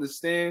don't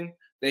understand.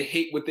 They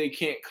hate what they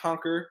can't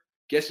conquer.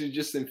 Guess you're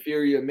just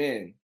inferior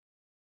man."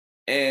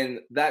 And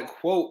that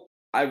quote,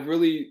 I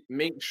really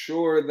make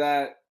sure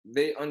that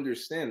they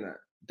understand that.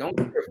 Don't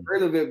be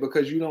afraid of it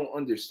because you don't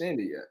understand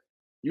it yet.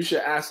 You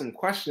should ask some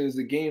questions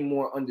to gain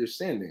more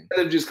understanding,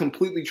 instead of just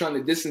completely trying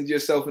to distance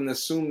yourself and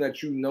assume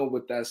that you know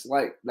what that's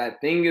like.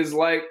 That thing is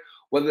like,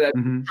 whether that's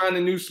trying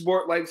a new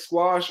sport like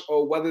squash,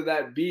 or whether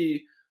that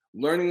be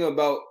learning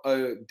about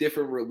a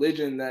different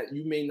religion that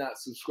you may not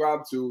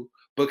subscribe to,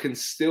 but can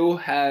still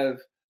have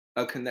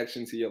a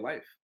connection to your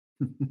life.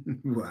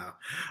 Wow.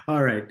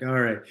 All right.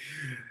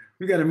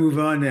 We got to move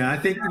on now. I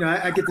think,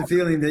 I get the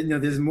feeling that,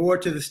 there's more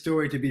to the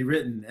story to be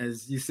written.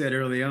 As you said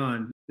early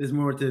on, there's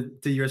more to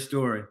your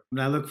story.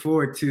 And I look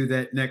forward to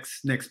that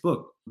next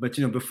book. But,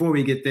 before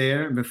we get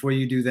there, and before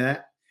you do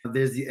that,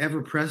 there's the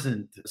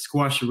ever-present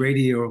Squash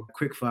Radio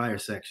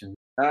Quickfire section.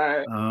 All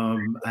right.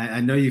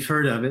 I know you've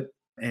heard of it,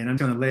 and I'm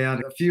going to lay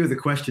out a few of the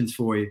questions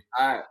for you.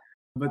 All right.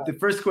 But the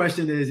first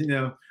question is,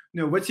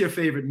 what's your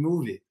favorite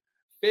movie?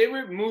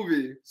 Favorite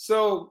movie?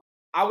 So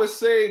I would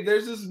say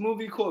there's this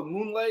movie called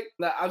Moonlight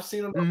that I've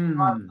seen about 5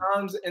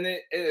 times, and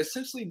it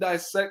essentially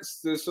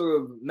dissects the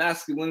sort of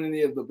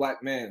masculinity of the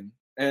Black man.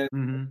 And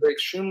it's an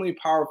extremely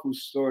powerful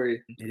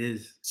story. It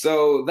is.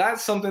 So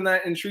that's something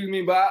that intrigued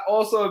me. But I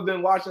also have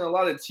been watching a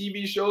lot of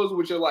TV shows,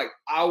 which are like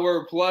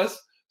hour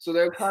plus. So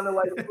they're kind of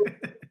like,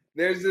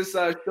 there's this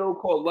show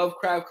called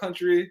Lovecraft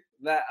Country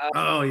that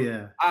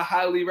I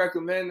highly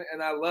recommend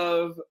and I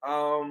love.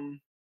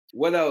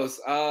 What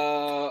else?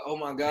 Oh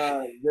my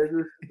God. There's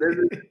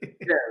this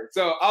yeah.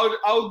 So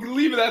I'll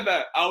leave it at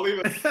that. I'll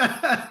leave it.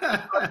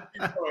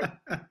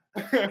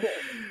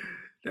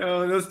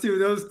 No, those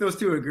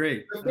two are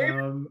great.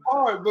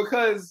 Hard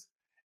because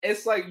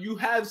it's like you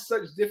have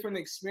such different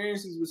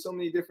experiences with so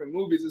many different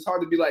movies. It's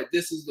hard to be like,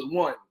 this is the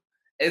one.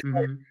 It's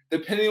like,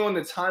 depending on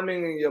the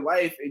timing in your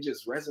life, it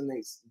just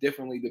resonates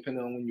differently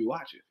depending on when you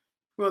watch it.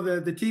 Well,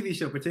 the TV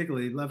show,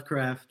 particularly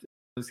Lovecraft,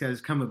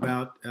 has come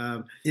about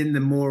in the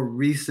more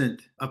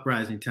recent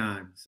uprising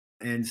times.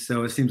 And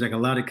so it seems like a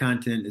lot of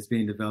content is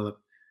being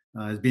developed,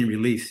 is being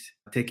released,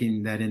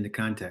 taking that into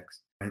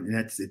context. And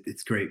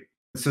it's great.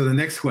 So the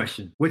next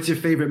question, what's your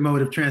favorite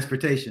mode of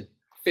transportation?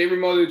 Favorite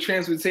mode of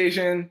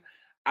transportation,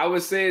 I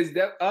would say is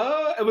that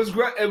it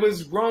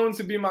was grown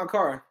to be my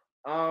car.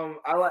 I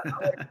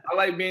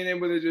like being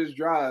able to just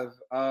drive.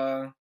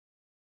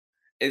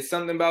 It's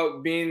something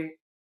about being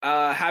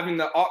having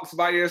the aux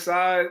by your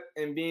side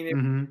and being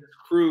able Mm-hmm. to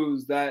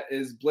cruise that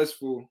is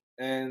blissful,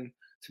 and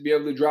to be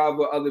able to drive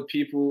with other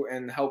people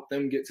and help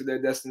them get to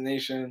their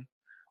destination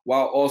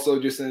while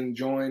also just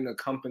enjoying the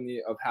company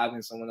of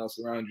having someone else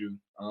around you.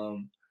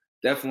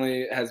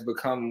 Definitely has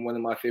become one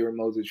of my favorite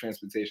modes of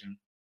transportation.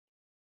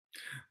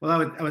 Well,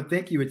 I would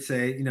think you would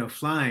say,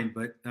 flying,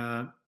 but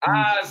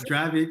Ah,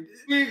 driving.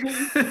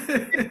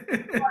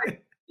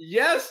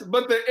 yes,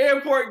 but the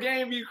airport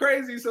game be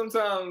crazy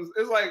sometimes.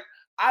 It's like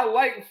I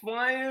like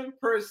flying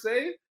per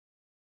se,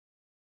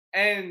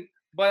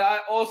 but I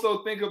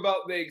also think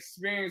about the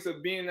experience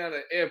of being at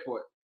an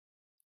airport.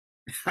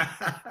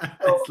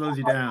 It slows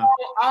you down.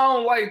 I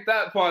don't like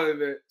that part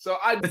of it. So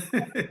I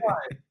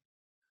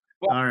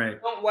All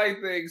right. don't like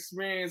the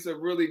experience of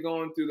really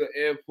going through the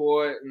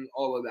airport and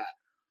all of that.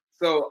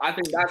 So I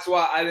think that's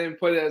why I didn't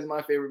put it as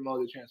my favorite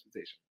mode of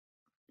transportation.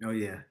 Oh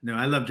yeah. No,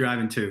 I love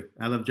driving too.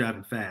 I love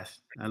driving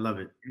fast. I love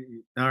it.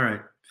 All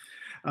right.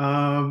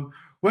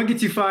 What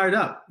gets you fired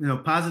up,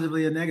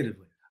 positively or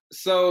negatively?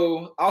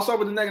 So I'll start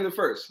with the negative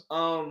first.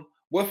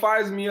 What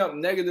fires me up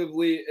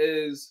negatively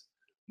is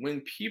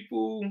when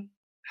people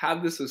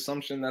have this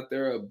assumption that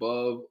they're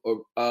above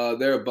or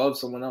they're above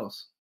someone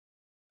else.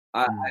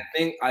 I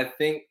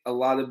think a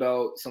lot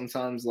about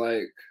sometimes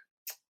like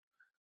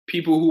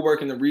people who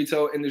work in the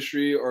retail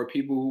industry or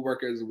people who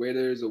work as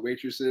waiters or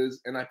waitresses,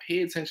 and I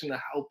pay attention to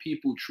how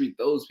people treat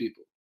those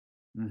people.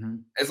 Mm-hmm.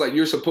 It's like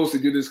you're supposed to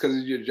do this because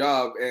it's your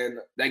job, and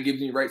that gives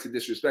me right to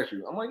disrespect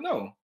you. I'm like,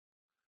 no,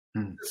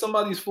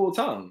 somebody's full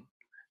time,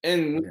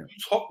 and when you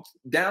talk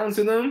down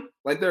to them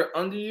like they're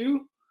under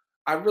you,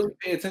 I really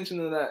pay attention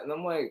to that, and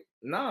I'm like,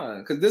 nah,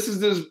 because this is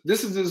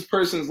this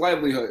person's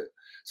livelihood.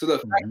 So the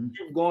fact that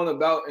you've gone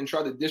about and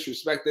tried to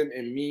disrespect them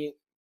and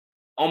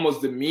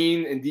almost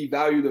demean and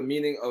devalue the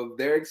meaning of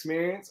their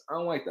experience, I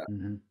don't like that.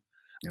 Mm-hmm.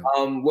 Yeah.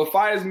 What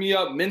fires me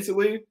up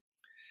mentally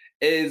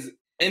is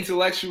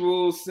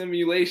intellectual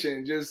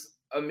stimulation, just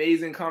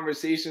amazing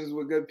conversations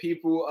with good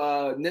people.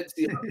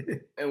 Nipsey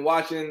and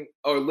watching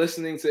or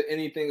listening to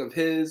anything of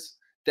his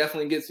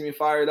definitely gets me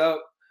fired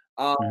up.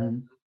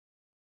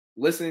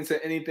 Listening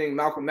to anything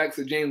Malcolm X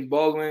or James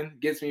Baldwin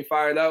gets me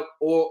fired up,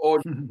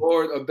 or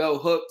Bell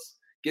Hooks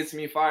gets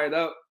me fired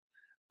up.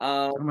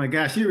 Oh my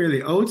gosh, you're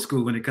really old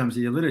school when it comes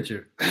to your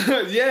literature.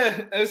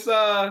 Yeah, I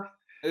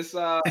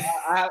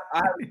have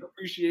an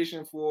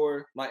appreciation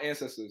for my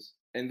ancestors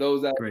and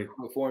those that came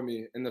before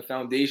me, and the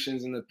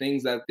foundations and the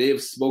things that they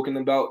have spoken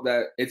about,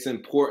 that it's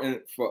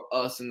important for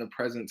us in the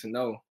present to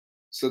know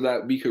so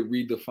that we could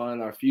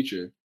redefine our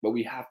future. But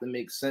we have to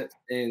make sense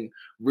and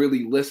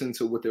really listen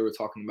to what they were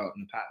talking about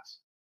in the past.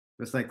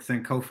 It's like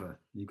Sankofa.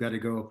 You got to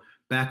go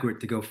backward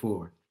to go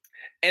forward.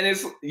 And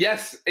it's,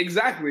 yes,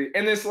 exactly.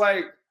 And it's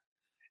like,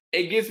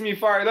 it gets me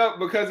fired up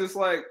because it's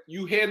like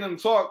you hear them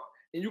talk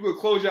and you could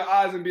close your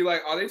eyes and be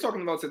like, are they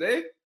talking about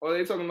today? Or are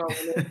they talking about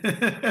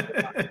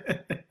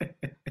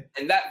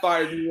and that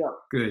fires me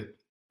up. Good.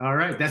 All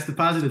right. That's the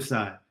positive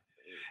side.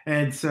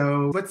 And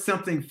so what's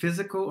something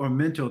physical or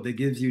mental that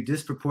gives you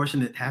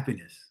disproportionate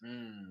happiness?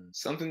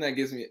 Something that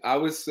gives me, I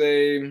would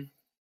say,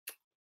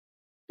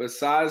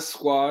 besides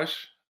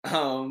squash,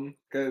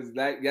 because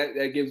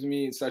that gives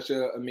me such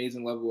an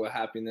amazing level of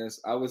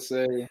happiness, I would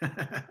say,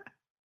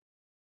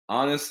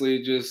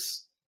 honestly,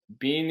 just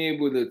being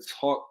able to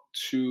talk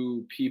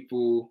to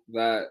people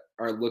that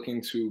are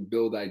looking to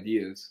build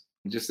ideas,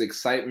 just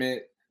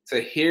excitement, to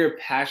hear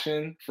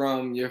passion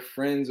from your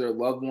friends or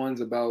loved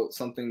ones about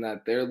something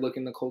that they're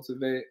looking to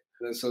cultivate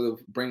and sort of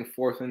bring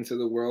forth into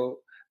the world.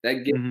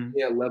 That gives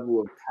me a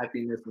level of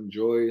happiness and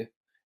joy,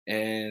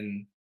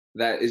 and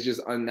that is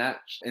just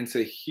unmatched. And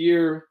to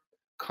hear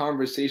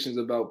conversations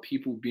about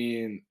people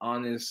being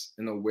honest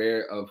and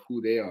aware of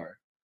who they are.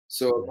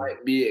 So it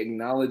might be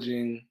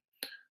acknowledging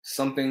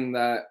something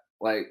that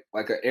like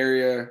an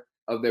area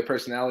of their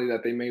personality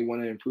that they may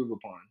want to improve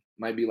upon.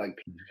 Might be like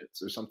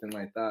Patriots or something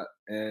like that.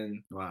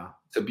 And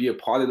to be a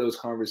part of those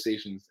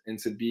conversations and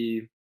to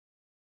be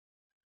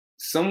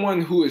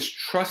someone who is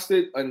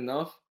trusted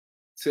enough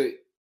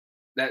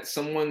that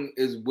someone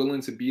is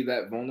willing to be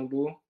that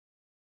vulnerable.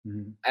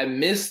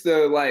 Amidst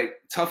the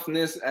like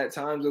toughness at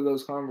times of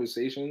those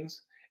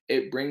conversations,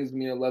 it brings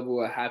me a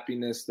level of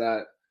happiness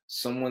that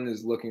someone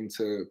is looking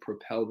to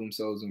propel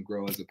themselves and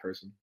grow as a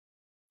person.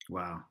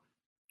 Wow.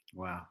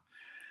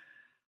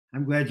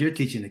 I'm glad you're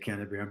teaching the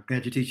Canterbury. I'm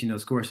glad you're teaching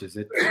those courses.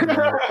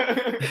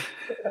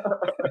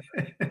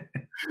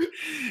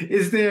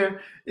 Is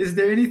there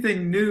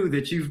anything new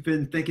that you've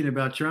been thinking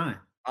about trying?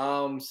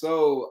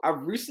 So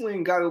I've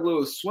recently got a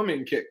little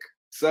swimming kick.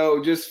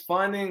 So just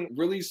finding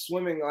really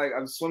swimming, like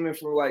I'm swimming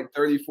for like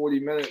 30, 40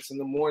 minutes in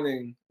the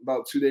morning,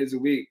 about 2 days a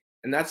week.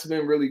 And that's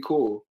been really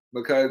cool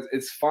because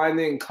it's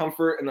finding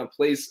comfort in a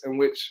place in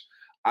which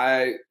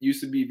I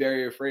used to be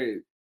very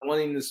afraid,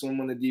 wanting to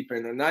swim on the deep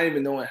end and not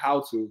even knowing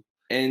how to.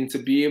 And to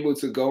be able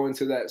to go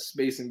into that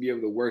space and be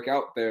able to work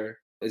out there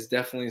is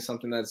definitely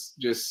something that's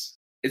just,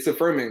 it's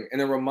affirming.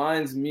 And it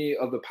reminds me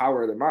of the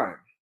power of the mind.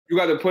 You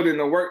got to put in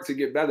the work to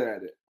get better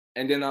at it.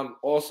 And then I've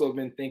also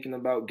been thinking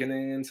about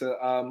getting into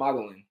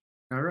modeling.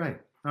 All right.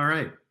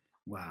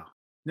 Wow.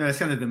 No, it's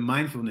kind of the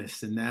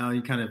mindfulness, and now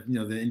you kind of,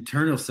 the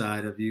internal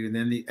side of you, and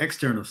then the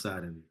external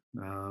side of you.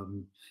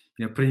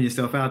 Putting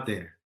yourself out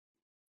there.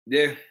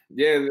 Yeah.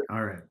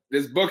 All right.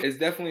 This book has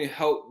definitely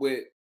helped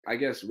with, I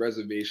guess,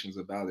 reservations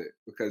about it,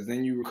 because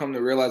then you come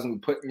to realize when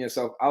putting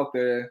yourself out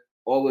there,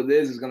 all it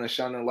is going to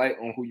shine a light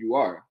on who you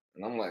are.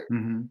 And I'm like,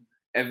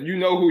 if you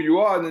know who you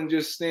are, then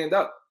just stand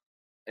up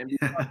and be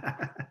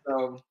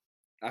so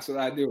that's what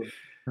I do.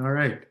 All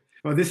right.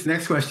 Well, this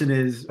next question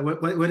is,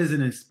 what is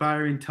an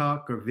inspiring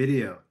talk or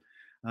video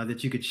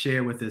that you could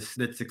share with us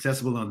that's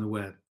accessible on the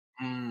web?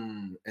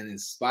 An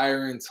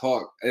inspiring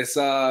talk. It's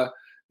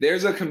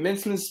there's a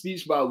commencement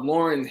speech by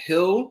Lauryn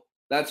Hill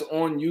that's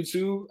on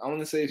YouTube. I want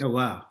to say, oh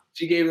wow,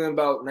 she gave it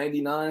about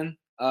 99.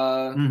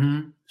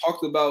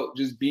 Talked about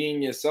just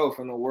being yourself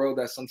in a world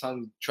that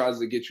sometimes tries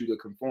to get you to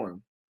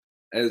conform.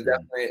 And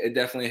it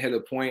definitely hit a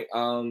point.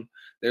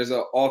 There's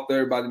an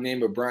author by the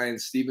name of Brian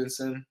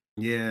Stevenson.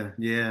 Yeah.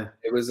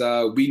 It was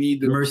We Need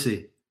the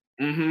Mercy.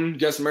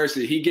 Just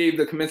Mercy. He gave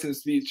the commencement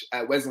speech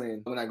at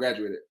Wesleyan when I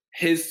graduated.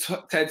 His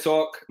TED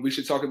Talk, We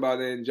Should Talk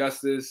About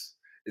Injustice,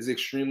 is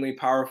extremely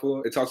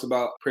powerful. It talks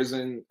about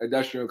prison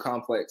industrial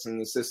complex and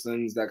the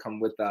systems that come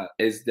with that.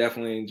 It's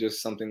definitely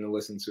just something to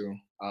listen to.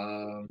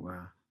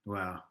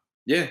 Wow.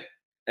 Yeah.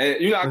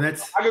 And I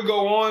could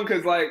go on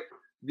because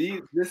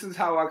this is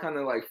how I kind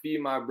of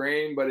feed my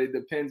brain, but it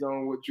depends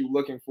on what you're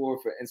looking for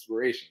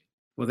inspiration.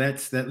 Well,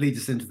 that leads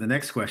us into the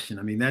next question.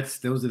 I mean,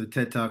 those are the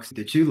TED Talks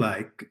that you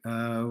like.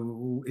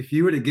 If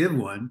you were to give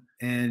one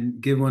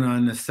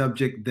on a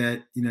subject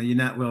that you're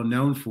not well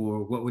known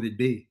for, what would it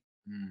be?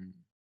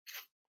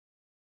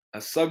 A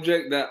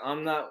subject that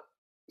I'm not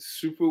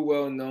super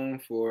well known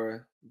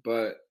for,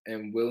 but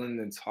am willing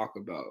to talk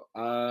about.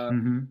 Let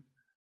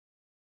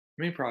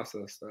me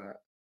process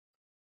that.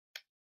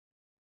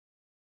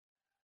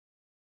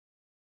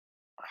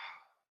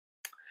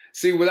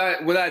 See, what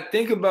I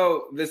think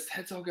about this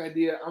TED Talk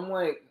idea, I'm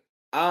like,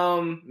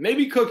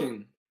 maybe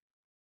cooking.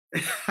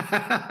 In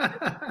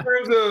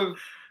terms of,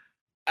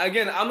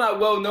 again, I'm not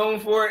well known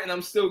for it and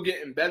I'm still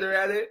getting better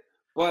at it,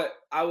 but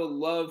I would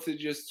love to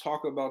just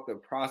talk about the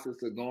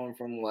process of going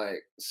from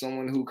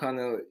someone who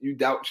you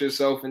doubt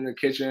yourself in the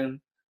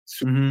kitchen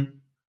to,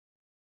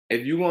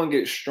 if you want to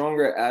get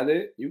stronger at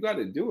it, you got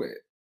to do it.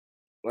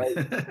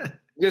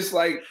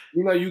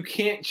 You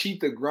can't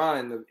cheat the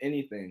grind of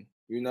anything.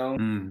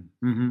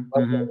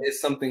 Whether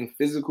it's something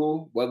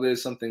physical, whether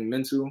it's something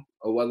mental,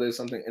 or whether it's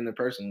something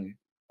interpersonally.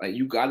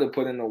 You got to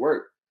put in the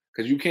work,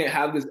 because you can't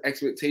have this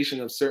expectation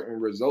of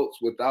certain results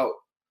without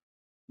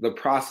the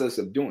process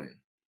of doing.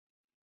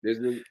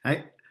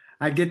 I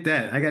get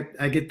that. I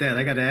get that.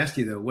 I got to ask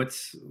you though, what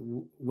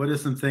are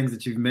some things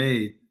that you've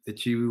made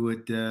that you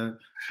would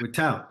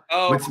tout?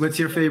 Oh. What's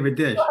your favorite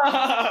dish?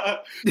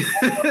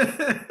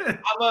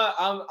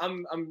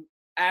 I'm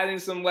adding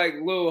some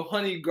little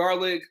honey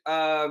garlic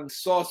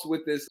sauce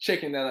with this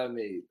chicken that I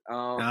made.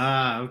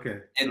 Okay.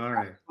 And all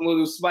right. Some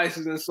little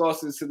spices and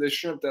sauces to the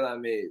shrimp that I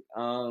made.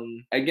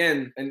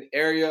 Again, an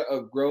area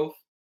of growth,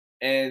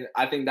 and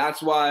I think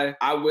that's why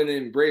I would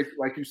embrace,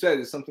 like you said,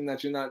 it's something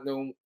that you're not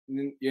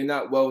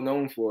well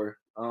known for.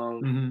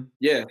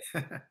 Yeah.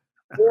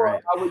 Or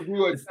right. I would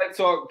do a TED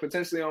Talk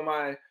potentially on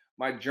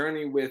my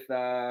journey with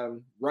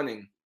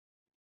running.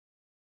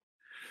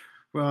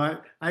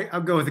 Well, I'll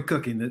go with the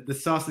cooking. The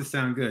sauces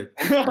sound good.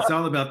 It's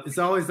all about the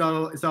sauce.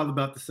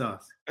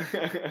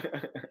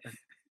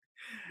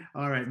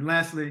 All right. And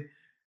lastly,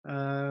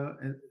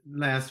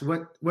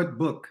 what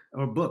book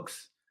or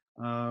books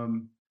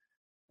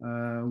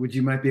would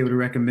you might be able to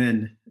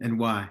recommend, and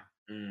why?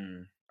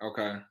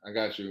 Okay, I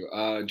got you.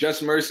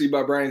 Just Mercy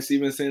by Brian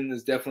Stevenson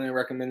is definitely a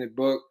recommended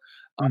book.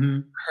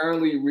 I'm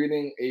currently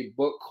reading a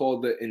book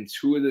called The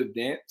Intuitive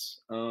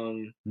Dance.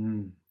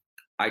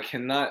 I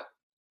cannot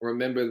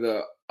remember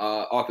the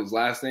author's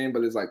last name,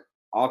 but it's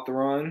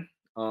Arthurton.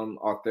 I don't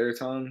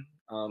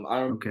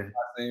remember his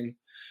last name.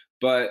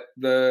 But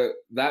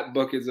that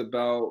book is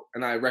about,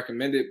 and I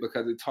recommend it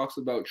because it talks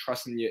about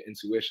trusting your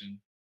intuition.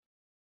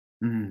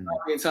 How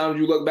many times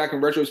you look back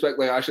in retrospect,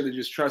 I should have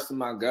just trusted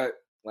my gut,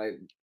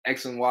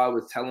 X and Y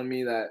was telling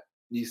me that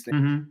these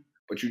things,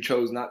 but you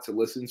chose not to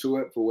listen to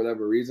it for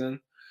whatever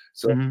reason.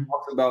 So it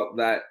talks about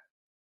that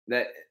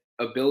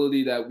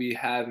ability that we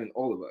have in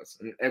all of us,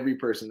 and every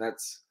person.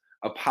 That's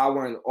a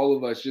power in all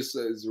of us, just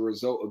as a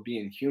result of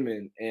being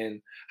human,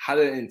 and how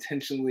to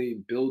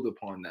intentionally build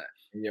upon that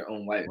in your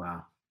own life.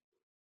 Wow.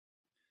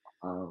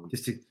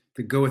 Just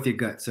to go with your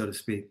gut, so to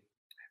speak.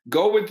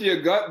 Go with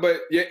your gut,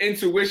 but your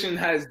intuition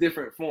has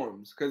different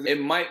forms, because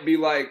it might be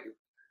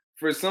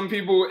for some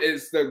people,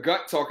 it's the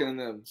gut talking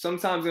to them.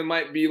 Sometimes it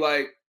might be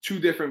two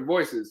different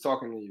voices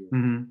talking to you.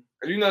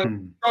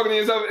 Talking to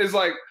yourself is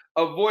a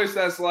voice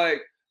that's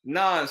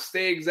nah,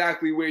 stay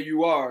exactly where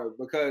you are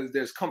because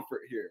there's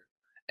comfort here.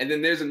 And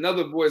then there's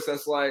another voice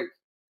that's like,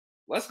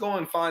 let's go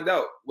and find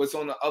out what's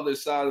on the other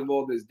side of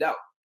all this doubt.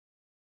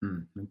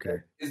 Okay.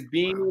 It's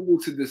being able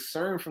to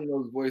discern from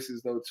those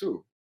voices though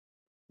too,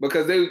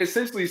 because they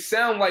essentially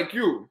sound like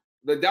you,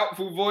 the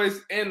doubtful voice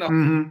and the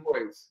hopeful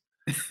voice.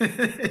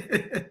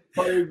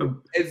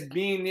 It's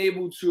being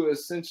able to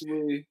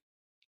essentially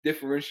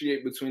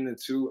differentiate between the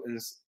two and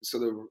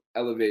sort of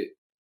elevate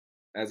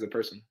as a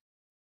person.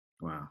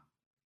 Wow.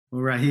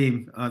 Well,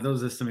 Raheem,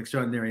 those are some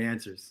extraordinary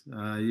answers.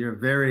 You're a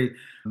very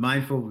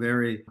mindful,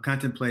 very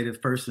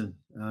contemplative person,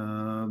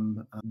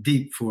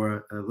 deep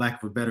for a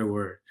lack of a better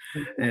word.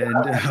 And,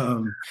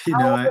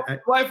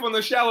 life on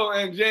the shallow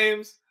end,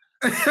 James.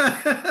 It's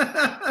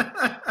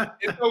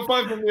no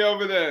fun for me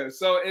over there.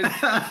 So it's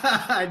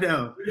I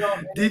know.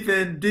 Deep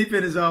in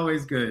is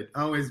always good,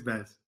 always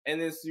best.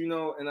 And it's,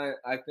 and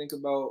I think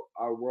about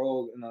our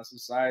world and our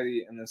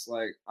society, and it's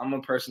like, I'm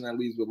a person that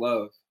leads with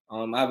love.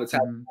 I have a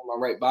tattoo on my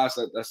right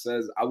bicep that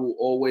says, I will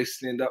always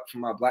stand up for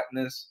my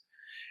Blackness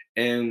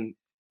and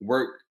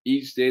work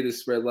each day to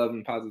spread love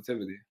and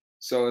positivity.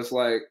 So it's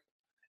like,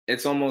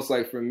 it's almost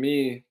like for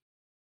me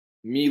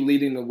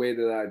leading the way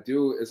that I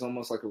do is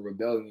almost like a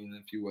rebellion,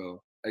 if you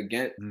will,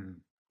 against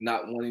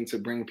not wanting to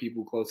bring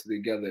people closer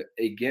together,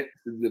 against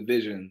the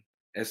division.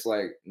 It's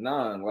like,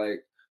 nah,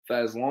 like for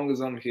as long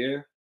as I'm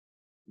here,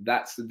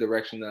 that's the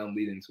direction that I'm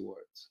leading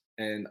towards.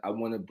 And I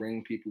want to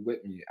bring people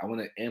with me. I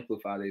want to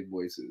amplify their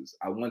voices.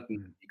 I want them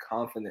to be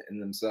confident in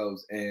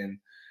themselves. And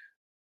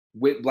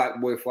with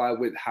Black Boy Fly,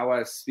 with how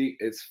I speak,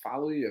 it's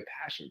follow your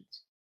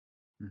passions.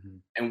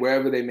 And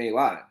wherever they may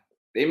lie.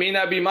 They may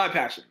not be my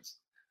passions.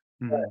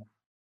 But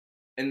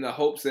in the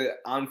hopes that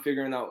I'm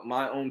figuring out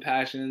my own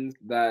passions,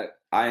 that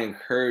I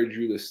encourage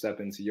you to step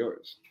into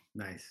yours.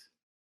 Nice.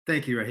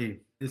 Thank you,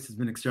 Raheem. This has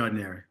been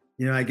extraordinary.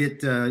 I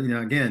get,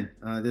 again,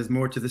 there's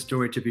more to the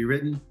story to be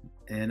written,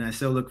 and I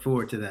so look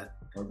forward to that.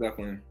 Most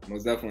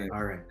definitely.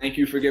 All right. Thank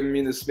you for giving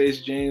me the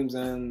space, James,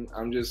 and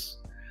I'm just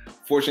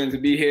fortunate to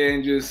be here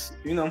and just,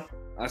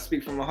 I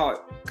speak from my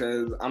heart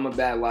because I'm a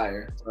bad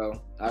liar, so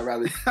I'd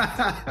rather.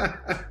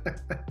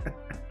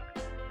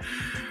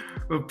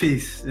 Well,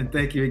 peace, and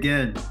thank you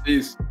again.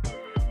 Peace.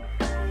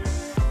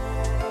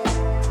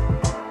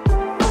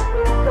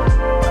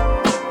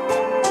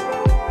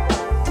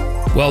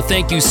 Well,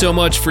 thank you so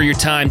much for your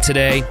time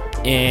today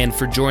and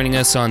for joining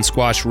us on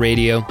Squash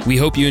Radio. We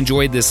hope you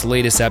enjoyed this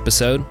latest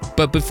episode.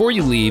 But before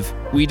you leave,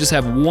 we just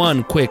have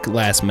one quick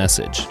last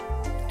message.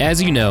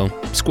 As you know,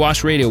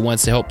 Squash Radio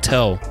wants to help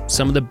tell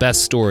some of the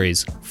best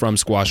stories from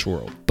Squash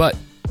World. But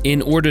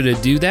in order to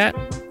do that,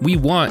 we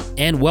want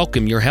and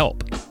welcome your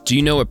help. Do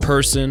you know a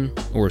person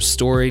or a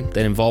story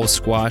that involves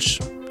squash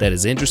that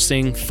is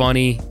interesting,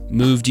 funny,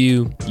 moved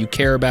you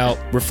care about,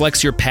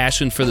 reflects your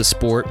passion for the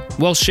sport?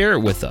 Well, share it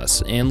with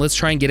us, and let's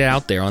try and get it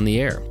out there on the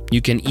air.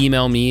 You can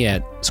email me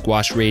at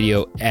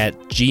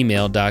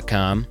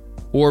squashradio@gmail.com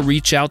or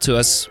reach out to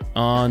us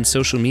on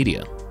social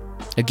media.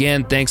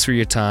 Again, thanks for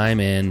your time,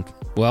 and,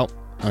 well,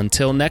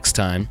 until next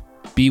time,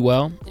 be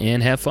well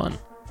and have fun.